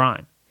that much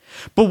crime.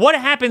 But what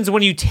happens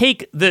when you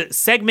take the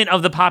segment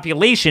of the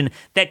population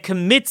that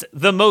commits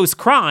the most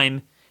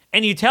crime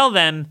and you tell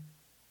them,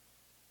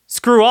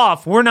 screw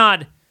off, we're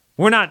not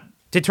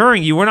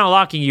deterring you, we're not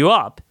locking you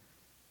up.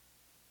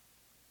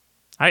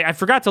 I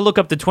forgot to look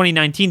up the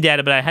 2019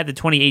 data, but I had the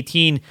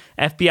 2018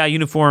 FBI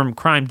uniform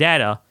crime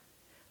data.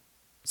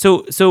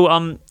 So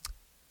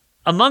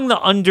among the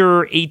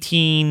under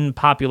 18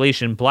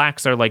 population,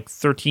 blacks are like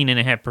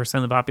 13.5%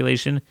 of the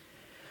population.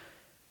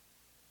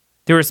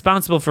 They're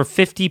responsible for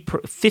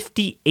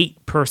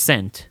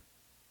 58%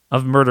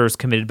 of murders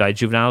committed by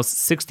juveniles,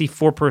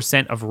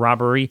 64% of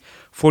robbery,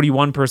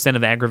 41%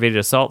 of aggravated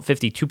assault,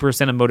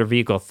 52% of motor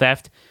vehicle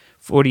theft,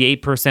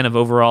 48% of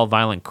overall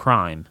violent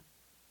crime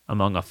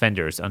among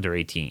offenders under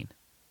 18.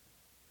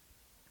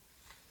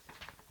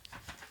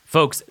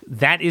 Folks,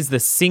 that is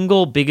the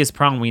single biggest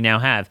problem we now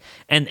have,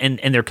 and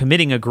they're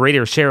committing a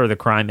greater share of the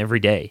crime every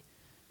day.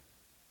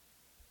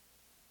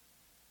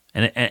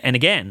 And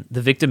again,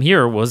 the victim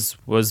here was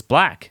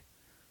black.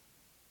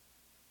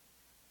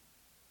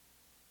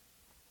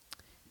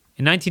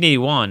 In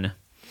 1981,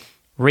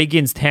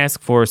 Reagan's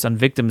Task Force on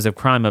Victims of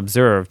Crime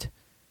observed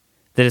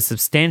that a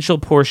substantial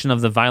portion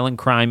of the violent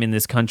crime in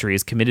this country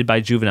is committed by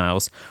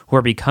juveniles who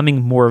are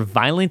becoming more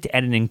violent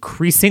at an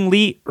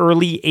increasingly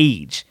early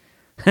age.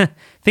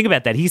 Think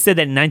about that. He said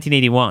that in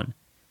 1981.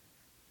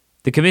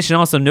 The commission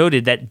also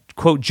noted that,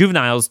 quote,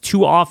 juveniles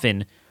too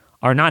often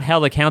are not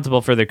held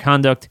accountable for their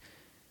conduct,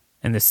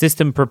 and the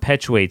system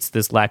perpetuates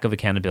this lack of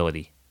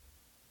accountability.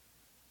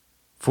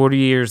 40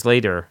 years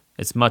later,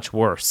 it's much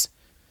worse.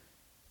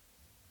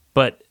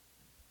 But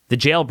the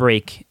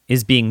jailbreak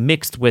is being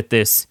mixed with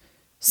this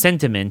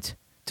sentiment,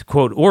 to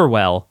quote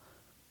Orwell,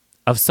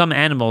 of some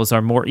animals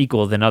are more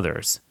equal than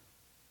others.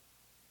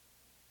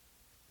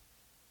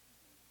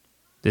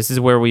 This is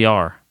where we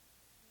are.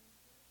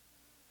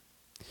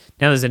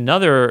 Now, there's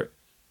another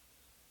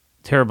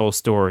terrible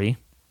story.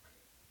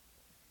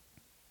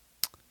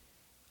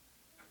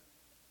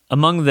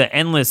 Among the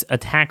endless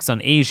attacks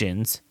on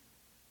Asians,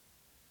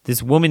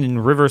 this woman in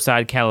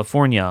Riverside,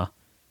 California,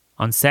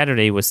 on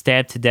Saturday was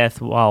stabbed to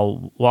death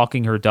while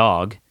walking her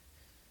dog.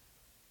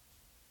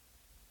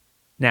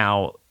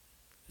 Now,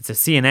 it's a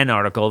CNN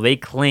article. They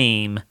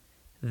claim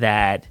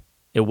that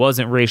it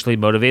wasn't racially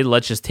motivated.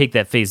 Let's just take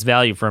that face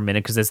value for a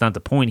minute because that's not the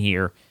point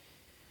here.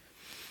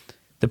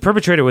 The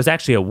perpetrator was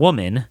actually a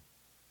woman.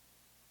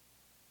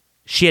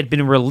 She had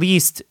been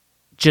released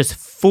just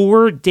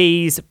 4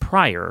 days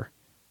prior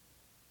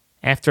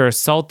after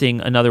assaulting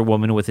another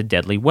woman with a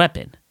deadly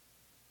weapon.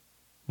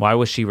 Why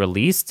was she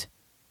released?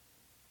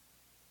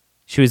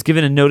 She was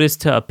given a notice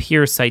to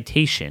appear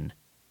citation.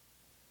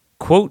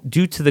 Quote,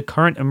 due to the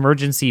current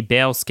emergency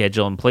bail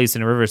schedule in place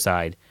in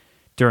Riverside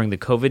during the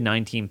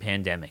COVID-19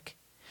 pandemic.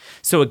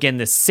 So again,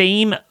 the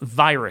same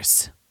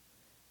virus,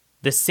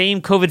 the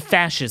same COVID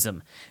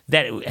fascism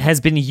that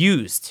has been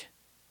used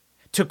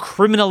to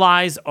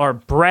criminalize our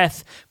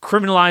breath,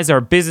 criminalize our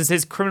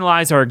businesses,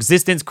 criminalize our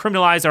existence,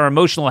 criminalize our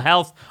emotional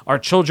health, our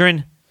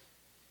children,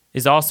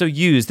 is also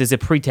used as a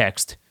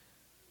pretext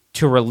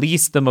to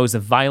release the most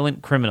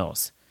violent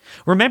criminals.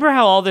 Remember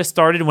how all this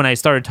started when I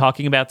started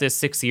talking about this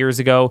 6 years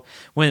ago,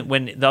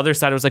 when the other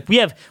side was like,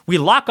 we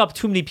lock up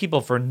too many people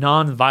for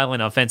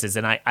non-violent offenses.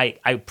 And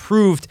I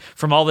proved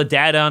from all the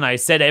data, and I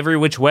said every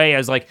which way, I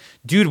was like,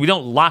 dude, we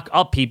don't lock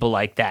up people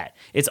like that.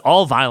 It's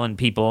all violent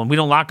people, and we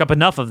don't lock up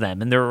enough of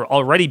them, and they're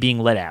already being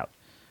let out.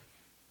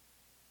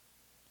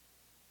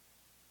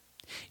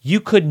 You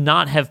could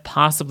not have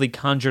possibly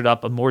conjured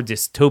up a more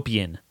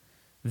dystopian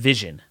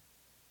vision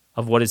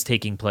of what is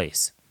taking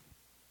place.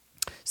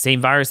 Same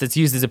virus that's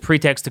used as a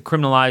pretext to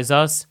criminalize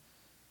us.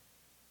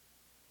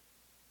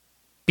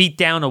 Beat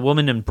down a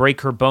woman and break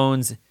her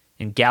bones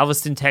in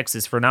Galveston,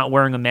 Texas for not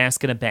wearing a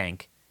mask in a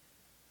bank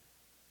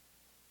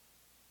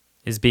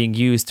is being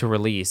used to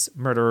release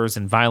murderers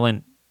and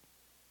violent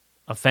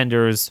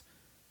offenders,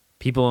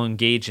 people who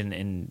engage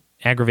in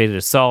aggravated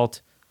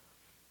assault.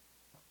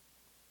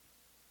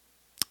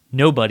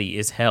 Nobody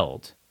is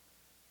held,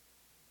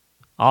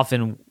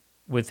 often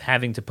with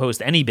having to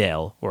post any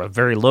bail or a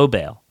very low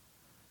bail.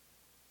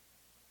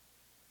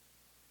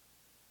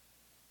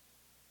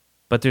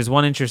 But there's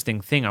one interesting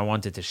thing I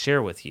wanted to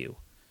share with you.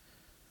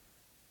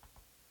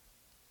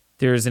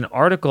 There's an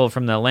article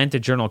from the Atlanta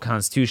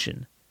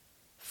Journal-Constitution.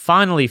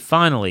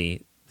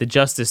 Finally, the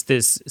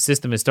justice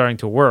system is starting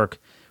to work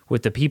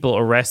with the people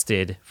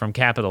arrested from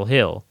Capitol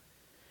Hill.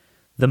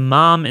 The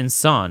mom and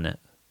son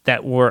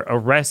that were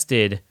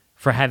arrested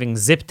for having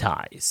zip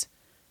ties.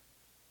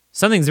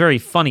 Something's very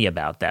funny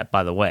about that,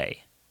 by the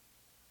way.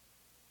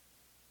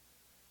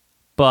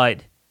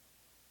 But,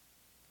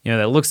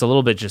 that looks a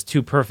little bit just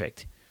too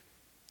perfect.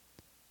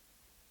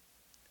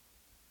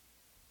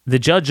 The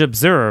judge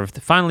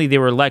observed, finally they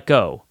were let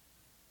go.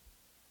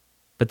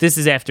 But this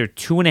is after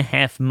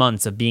 2.5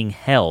 months of being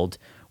held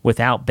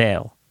without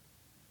bail.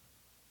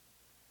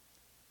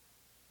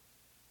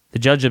 The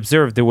judge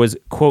observed there was,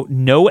 quote,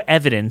 no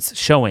evidence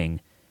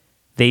showing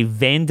they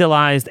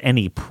vandalized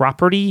any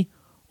property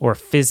or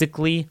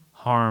physically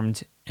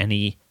harmed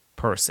any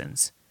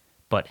persons,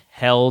 but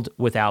held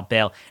without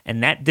bail.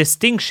 And that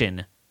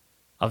distinction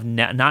of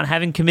not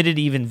having committed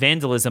even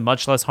vandalism,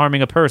 much less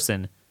harming a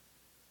person,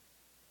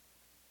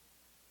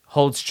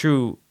 holds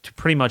true to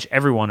pretty much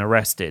everyone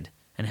arrested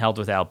and held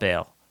without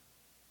bail.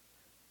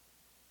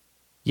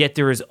 Yet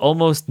there is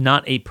almost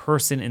not a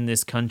person in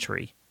this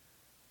country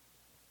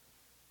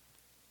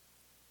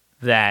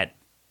that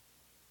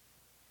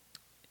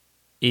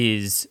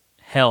is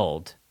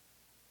held.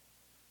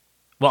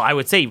 Well, I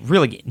would say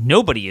really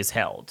nobody is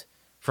held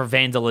for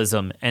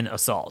vandalism and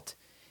assault.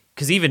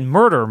 Because even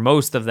murder,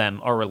 most of them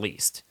are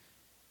released.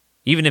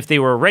 Even if they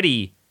were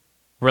already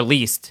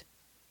released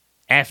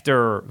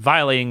after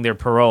violating their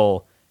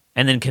parole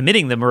and then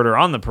committing the murder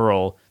on the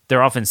parole,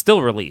 they're often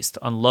still released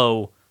on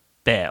low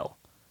bail.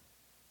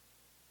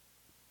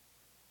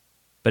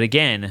 But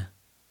again,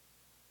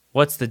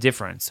 what's the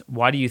difference?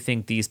 Why do you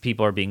think these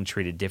people are being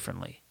treated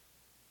differently?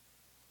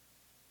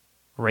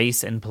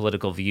 Race and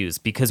political views,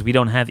 because we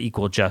don't have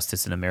equal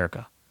justice in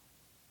America.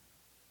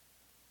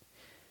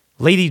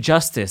 Lady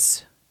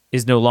Justice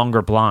is no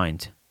longer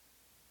blind.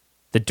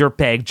 The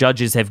dirtbag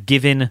judges have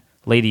given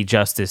Lady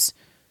Justice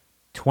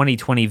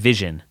 20/20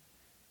 vision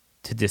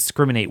to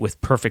discriminate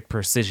with perfect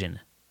precision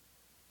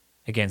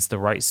against the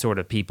right sort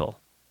of people.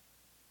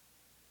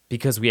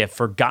 Because we have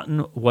forgotten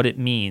what it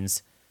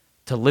means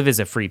to live as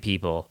a free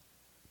people,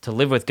 to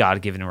live with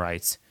God-given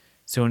rights.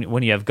 So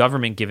when you have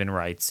government-given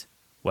rights,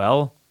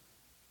 well,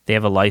 they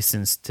have a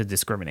license to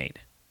discriminate.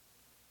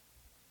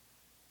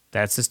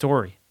 That's the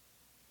story.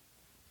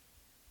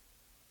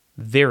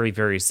 Very,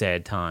 very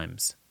sad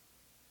times.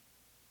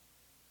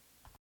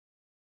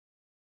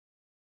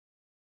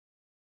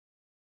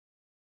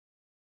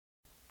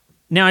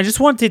 Now, I just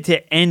wanted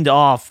to end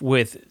off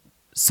with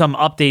some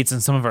updates on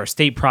some of our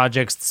state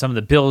projects, some of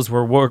the bills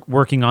we're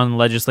working on in the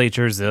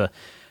legislatures, the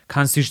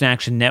Constitution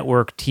Action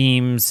Network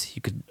teams.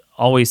 You could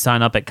always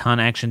sign up at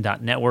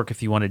conaction.network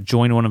if you want to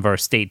join one of our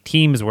state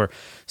teams. We're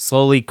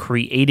slowly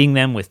creating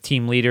them with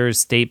team leaders,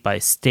 state by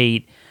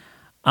state.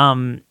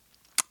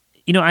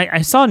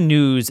 I saw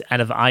news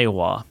out of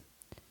Iowa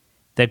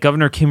that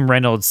Governor Kim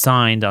Reynolds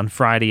signed on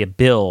Friday a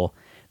bill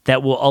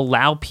that will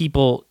allow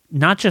people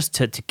not just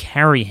to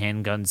carry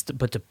handguns,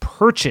 but to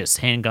purchase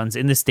handguns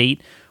in the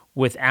state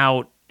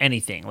without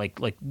anything, like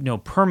no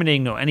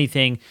permitting, no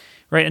anything,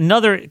 right?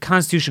 Another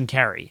Constitution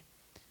carry.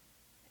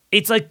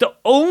 It's like the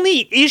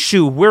only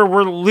issue where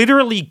we're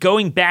literally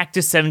going back to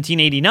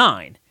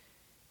 1789.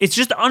 It's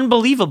just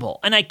unbelievable.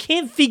 And I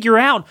can't figure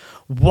out,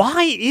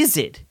 why is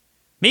it?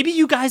 Maybe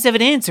you guys have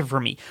an answer for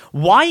me.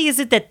 Why is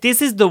it that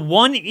this is the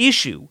one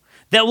issue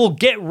that will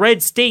get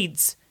red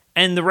states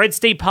and the red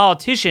state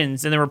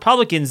politicians and the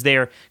Republicans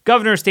there,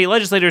 governors, state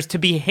legislators, to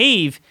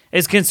behave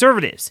as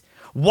conservatives?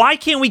 Why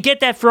can't we get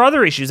that for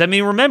other issues? I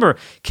mean, remember,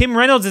 Kim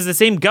Reynolds is the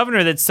same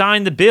governor that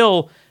signed the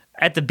bill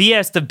at the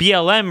behest of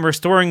BLM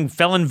restoring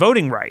felon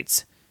voting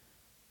rights,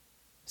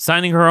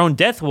 signing her own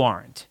death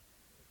warrant.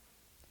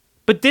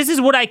 But this is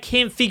what I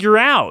can't figure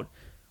out.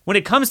 When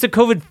it comes to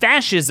COVID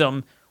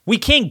fascism, we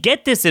can't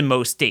get this in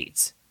most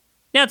states.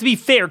 Now, to be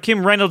fair,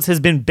 Kim Reynolds has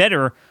been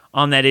better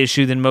on that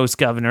issue than most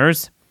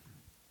governors.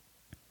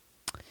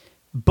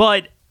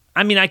 But,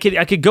 I mean, I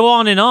could go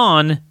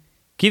on,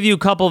 give you a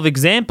couple of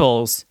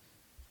examples.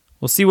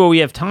 We'll see what we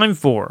have time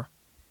for.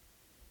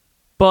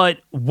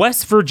 But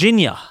West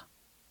Virginia,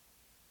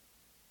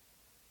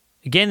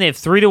 again, they have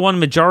 3-1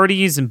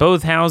 majorities in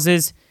both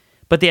houses,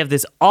 but they have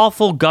this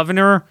awful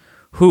governor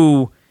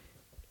who,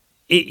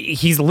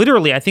 he's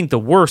literally, I think, the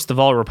worst of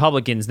all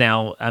Republicans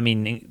now. I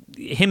mean,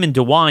 him and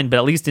DeWine, but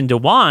at least in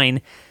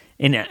DeWine,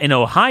 in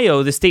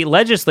Ohio, the state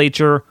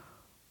legislature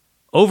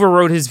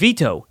overrode his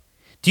veto.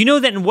 Do you know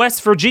that in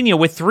West Virginia,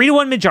 with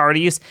 3-1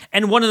 majorities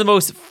and one of the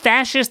most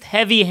fascist,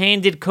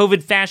 heavy-handed,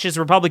 COVID fascist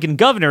Republican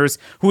governors,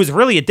 who was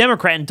really a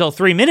Democrat until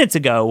 3 minutes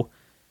ago,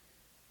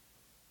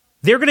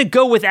 they're going to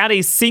go without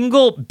a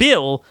single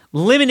bill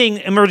limiting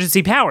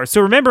emergency powers.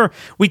 So remember,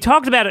 we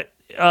talked about it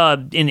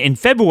in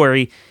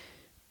February,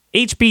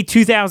 HB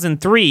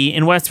 2003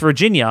 in West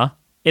Virginia.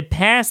 It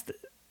passed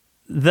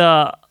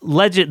the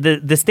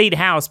state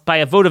house by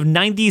a vote of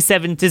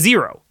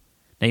 97-0.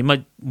 Now, you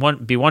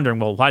might be wondering,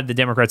 well, why did the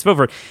Democrats vote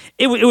for it?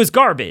 It was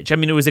garbage. I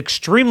mean, it was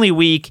extremely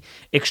weak,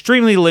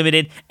 extremely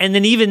limited, and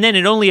then even then,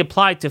 it only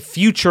applied to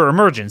future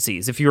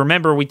emergencies. If you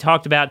remember, we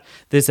talked about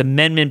this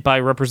amendment by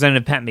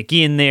Representative Pat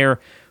McGeehan there,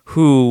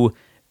 who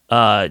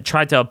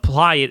tried to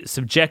apply it,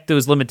 subject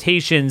those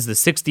limitations, the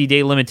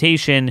 60-day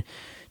limitation,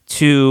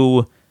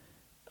 to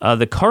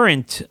the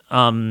current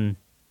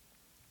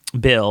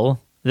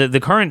bill, the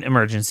current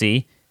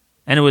emergency,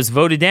 and it was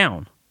voted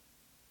down.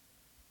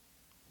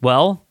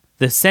 Well,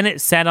 the Senate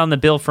sat on the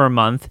bill for a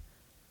month,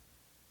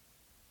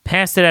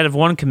 passed it out of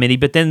one committee,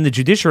 but then the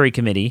Judiciary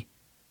Committee,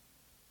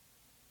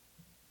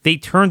 they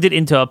turned it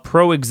into a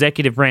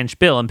pro-executive branch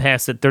bill and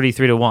passed it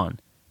 33-1.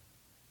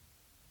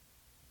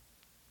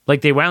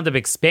 Like, they wound up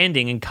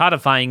expanding and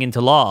codifying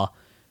into law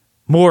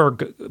more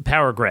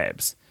power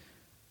grabs.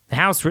 The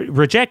House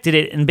rejected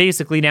it, and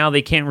basically now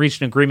they can't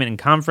reach an agreement in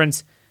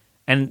conference,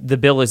 and the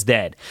bill is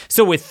dead.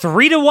 So with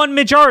 3-1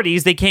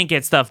 majorities, they can't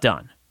get stuff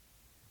done.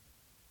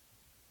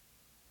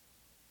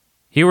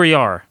 Here we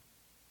are.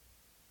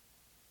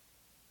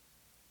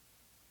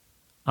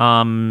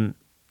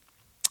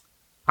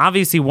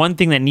 Obviously, one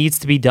thing that needs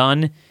to be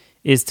done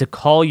is to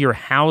call your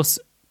House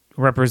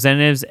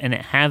representatives and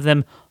have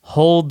them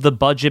hold the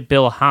budget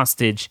bill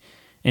hostage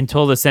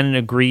until the Senate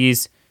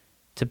agrees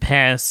to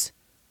pass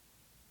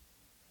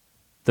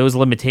those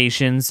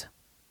limitations.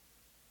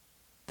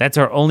 That's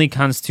our only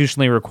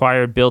constitutionally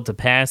required bill to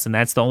pass, and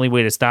that's the only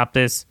way to stop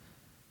this.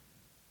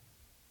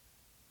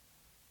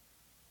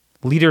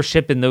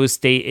 leadership in those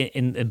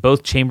in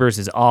both chambers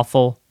is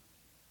awful.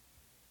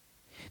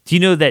 Do you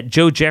know that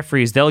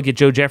Delegate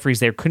Joe Jeffries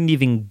there couldn't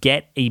even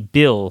get a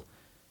bill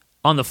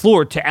on the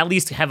floor to at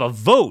least have a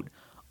vote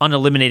on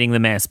eliminating the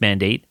mask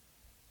mandate?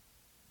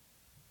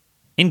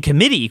 In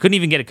committee, he couldn't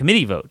even get a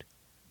committee vote.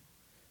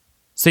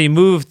 So he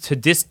moved to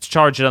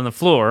discharge it on the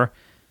floor,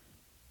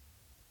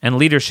 and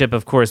leadership,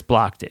 of course,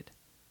 blocked it.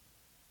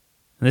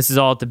 And this is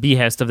all at the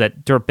behest of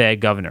that dirtbag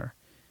governor.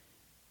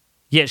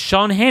 Yet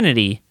Sean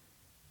Hannity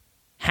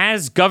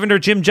has Governor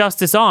Jim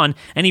Justice on,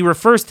 and he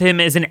refers to him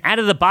as an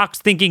out-of-the-box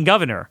thinking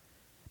governor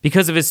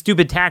because of his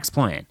stupid tax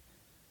plan.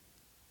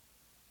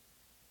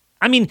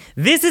 I mean,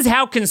 this is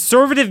how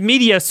conservative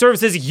media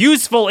serves as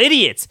useful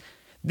idiots.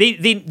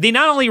 They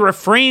not only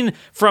refrain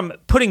from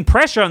putting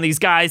pressure on these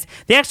guys,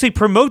 they actually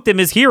promote them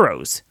as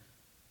heroes.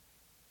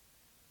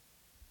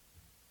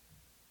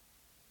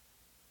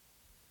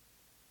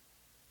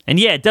 And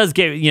yeah, it does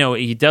get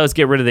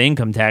rid of the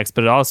income tax,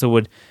 but it also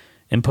would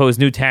impose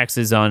new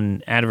taxes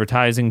on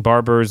advertising,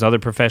 barbers, other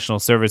professional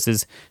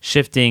services,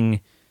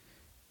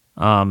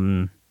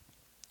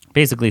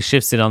 basically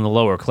shifts it on the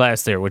lower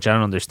class there, which I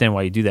don't understand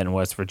why you do that in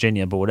West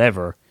Virginia, but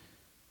whatever.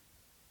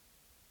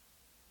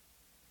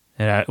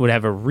 It would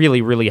have a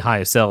really, really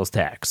high sales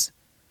tax.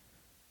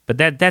 But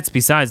that's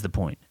besides the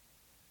point.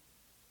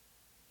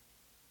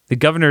 The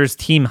governor's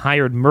team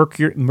hired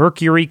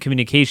Mercury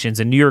Communications,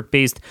 a New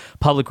York-based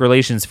public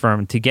relations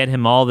firm, to get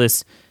him all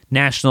this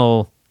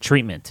national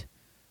treatment.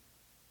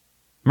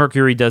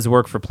 Mercury does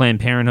work for Planned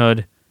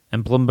Parenthood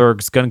and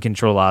Bloomberg's gun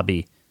control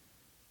lobby,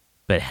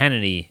 but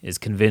Hannity is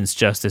convinced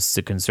Justice is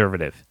a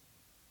conservative.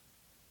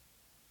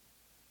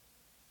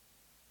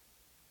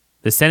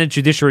 The Senate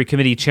Judiciary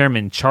Committee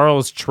Chairman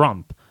Charles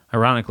Trump,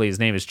 ironically his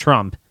name is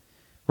Trump,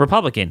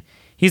 Republican,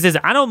 he says,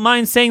 "I don't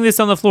mind saying this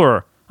on the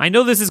floor. I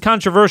know this is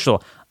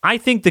controversial. I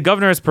think the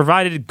governor has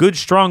provided good,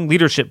 strong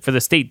leadership for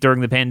the state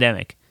during the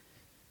pandemic."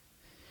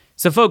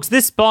 So, folks,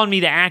 this spawned me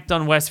to act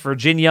on West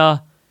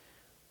Virginia.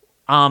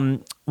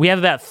 We have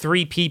about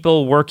 3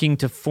 people working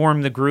to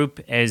form the group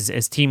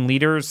as team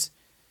leaders.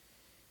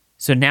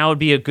 So now would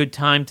be a good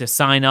time to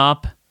sign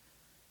up.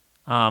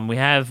 We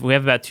have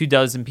about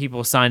 24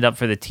 people signed up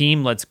for the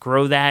team. Let's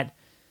grow that.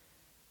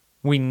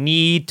 We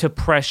need to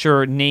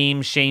pressure,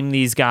 name, shame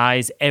these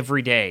guys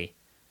every day.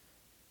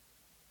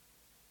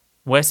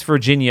 West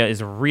Virginia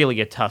is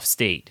really a tough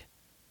state.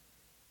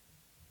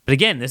 But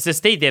again, this is a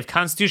state, they have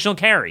constitutional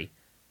carry,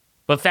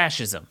 but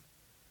fascism.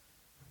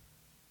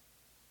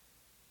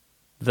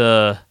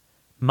 The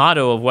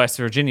motto of West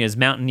Virginia is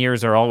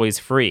mountaineers are always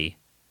free,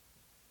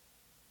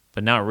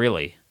 but not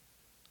really.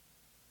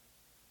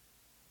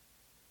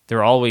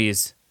 They're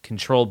always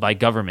controlled by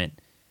government,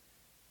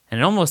 and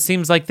it almost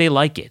seems like they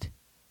like it.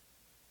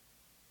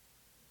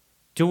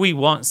 Do we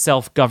want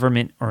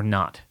self-government or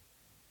not?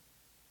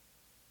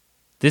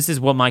 This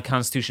is what my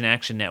Constitution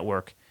Action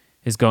Network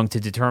is going to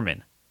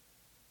determine.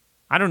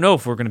 I don't know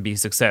if we're going to be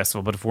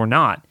successful, but if we're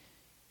not,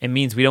 it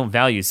means we don't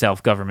value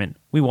self-government.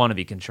 We want to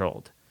be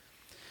controlled.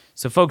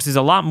 So, folks, there's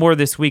a lot more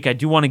this week. I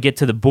do want to get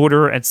to the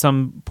border at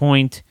some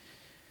point.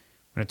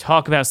 We're going to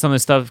talk about some of the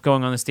stuff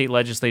going on in the state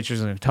legislatures.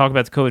 We're going to talk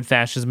about the COVID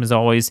fascism, as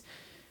always,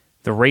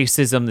 the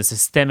racism, the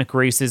systemic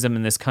racism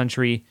in this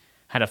country,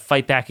 how to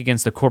fight back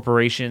against the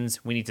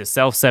corporations. We need to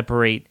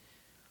self-separate.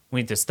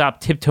 We need to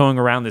stop tiptoeing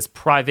around this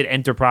private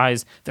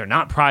enterprise. They're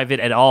not private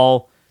at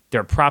all.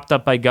 They're propped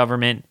up by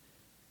government.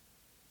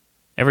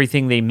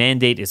 Everything they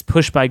mandate is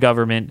pushed by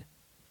government.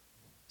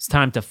 It's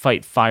time to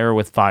fight fire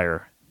with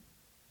fire.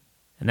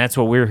 And that's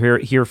what we're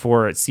here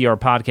for at CR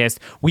Podcast.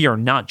 We are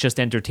not just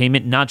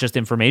entertainment, not just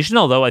information,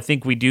 although I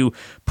think we do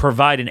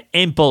provide an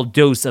ample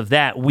dose of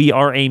that. We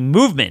are a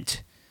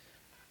movement.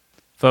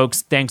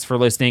 Folks, thanks for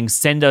listening.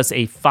 Send us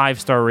a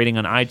 5-star rating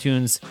on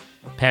iTunes.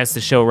 Pass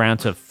the show around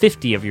to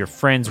 50 of your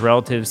friends,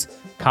 relatives,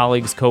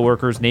 colleagues,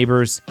 coworkers,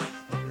 neighbors.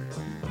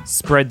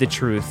 Spread the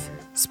truth.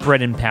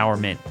 Spread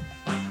empowerment.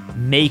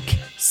 Make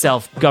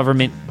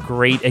self-government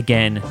great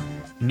again.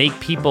 Make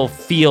people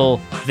feel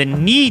the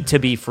need to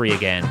be free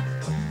again.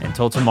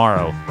 Until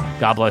tomorrow,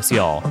 God bless you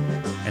all,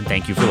 and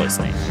thank you for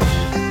listening.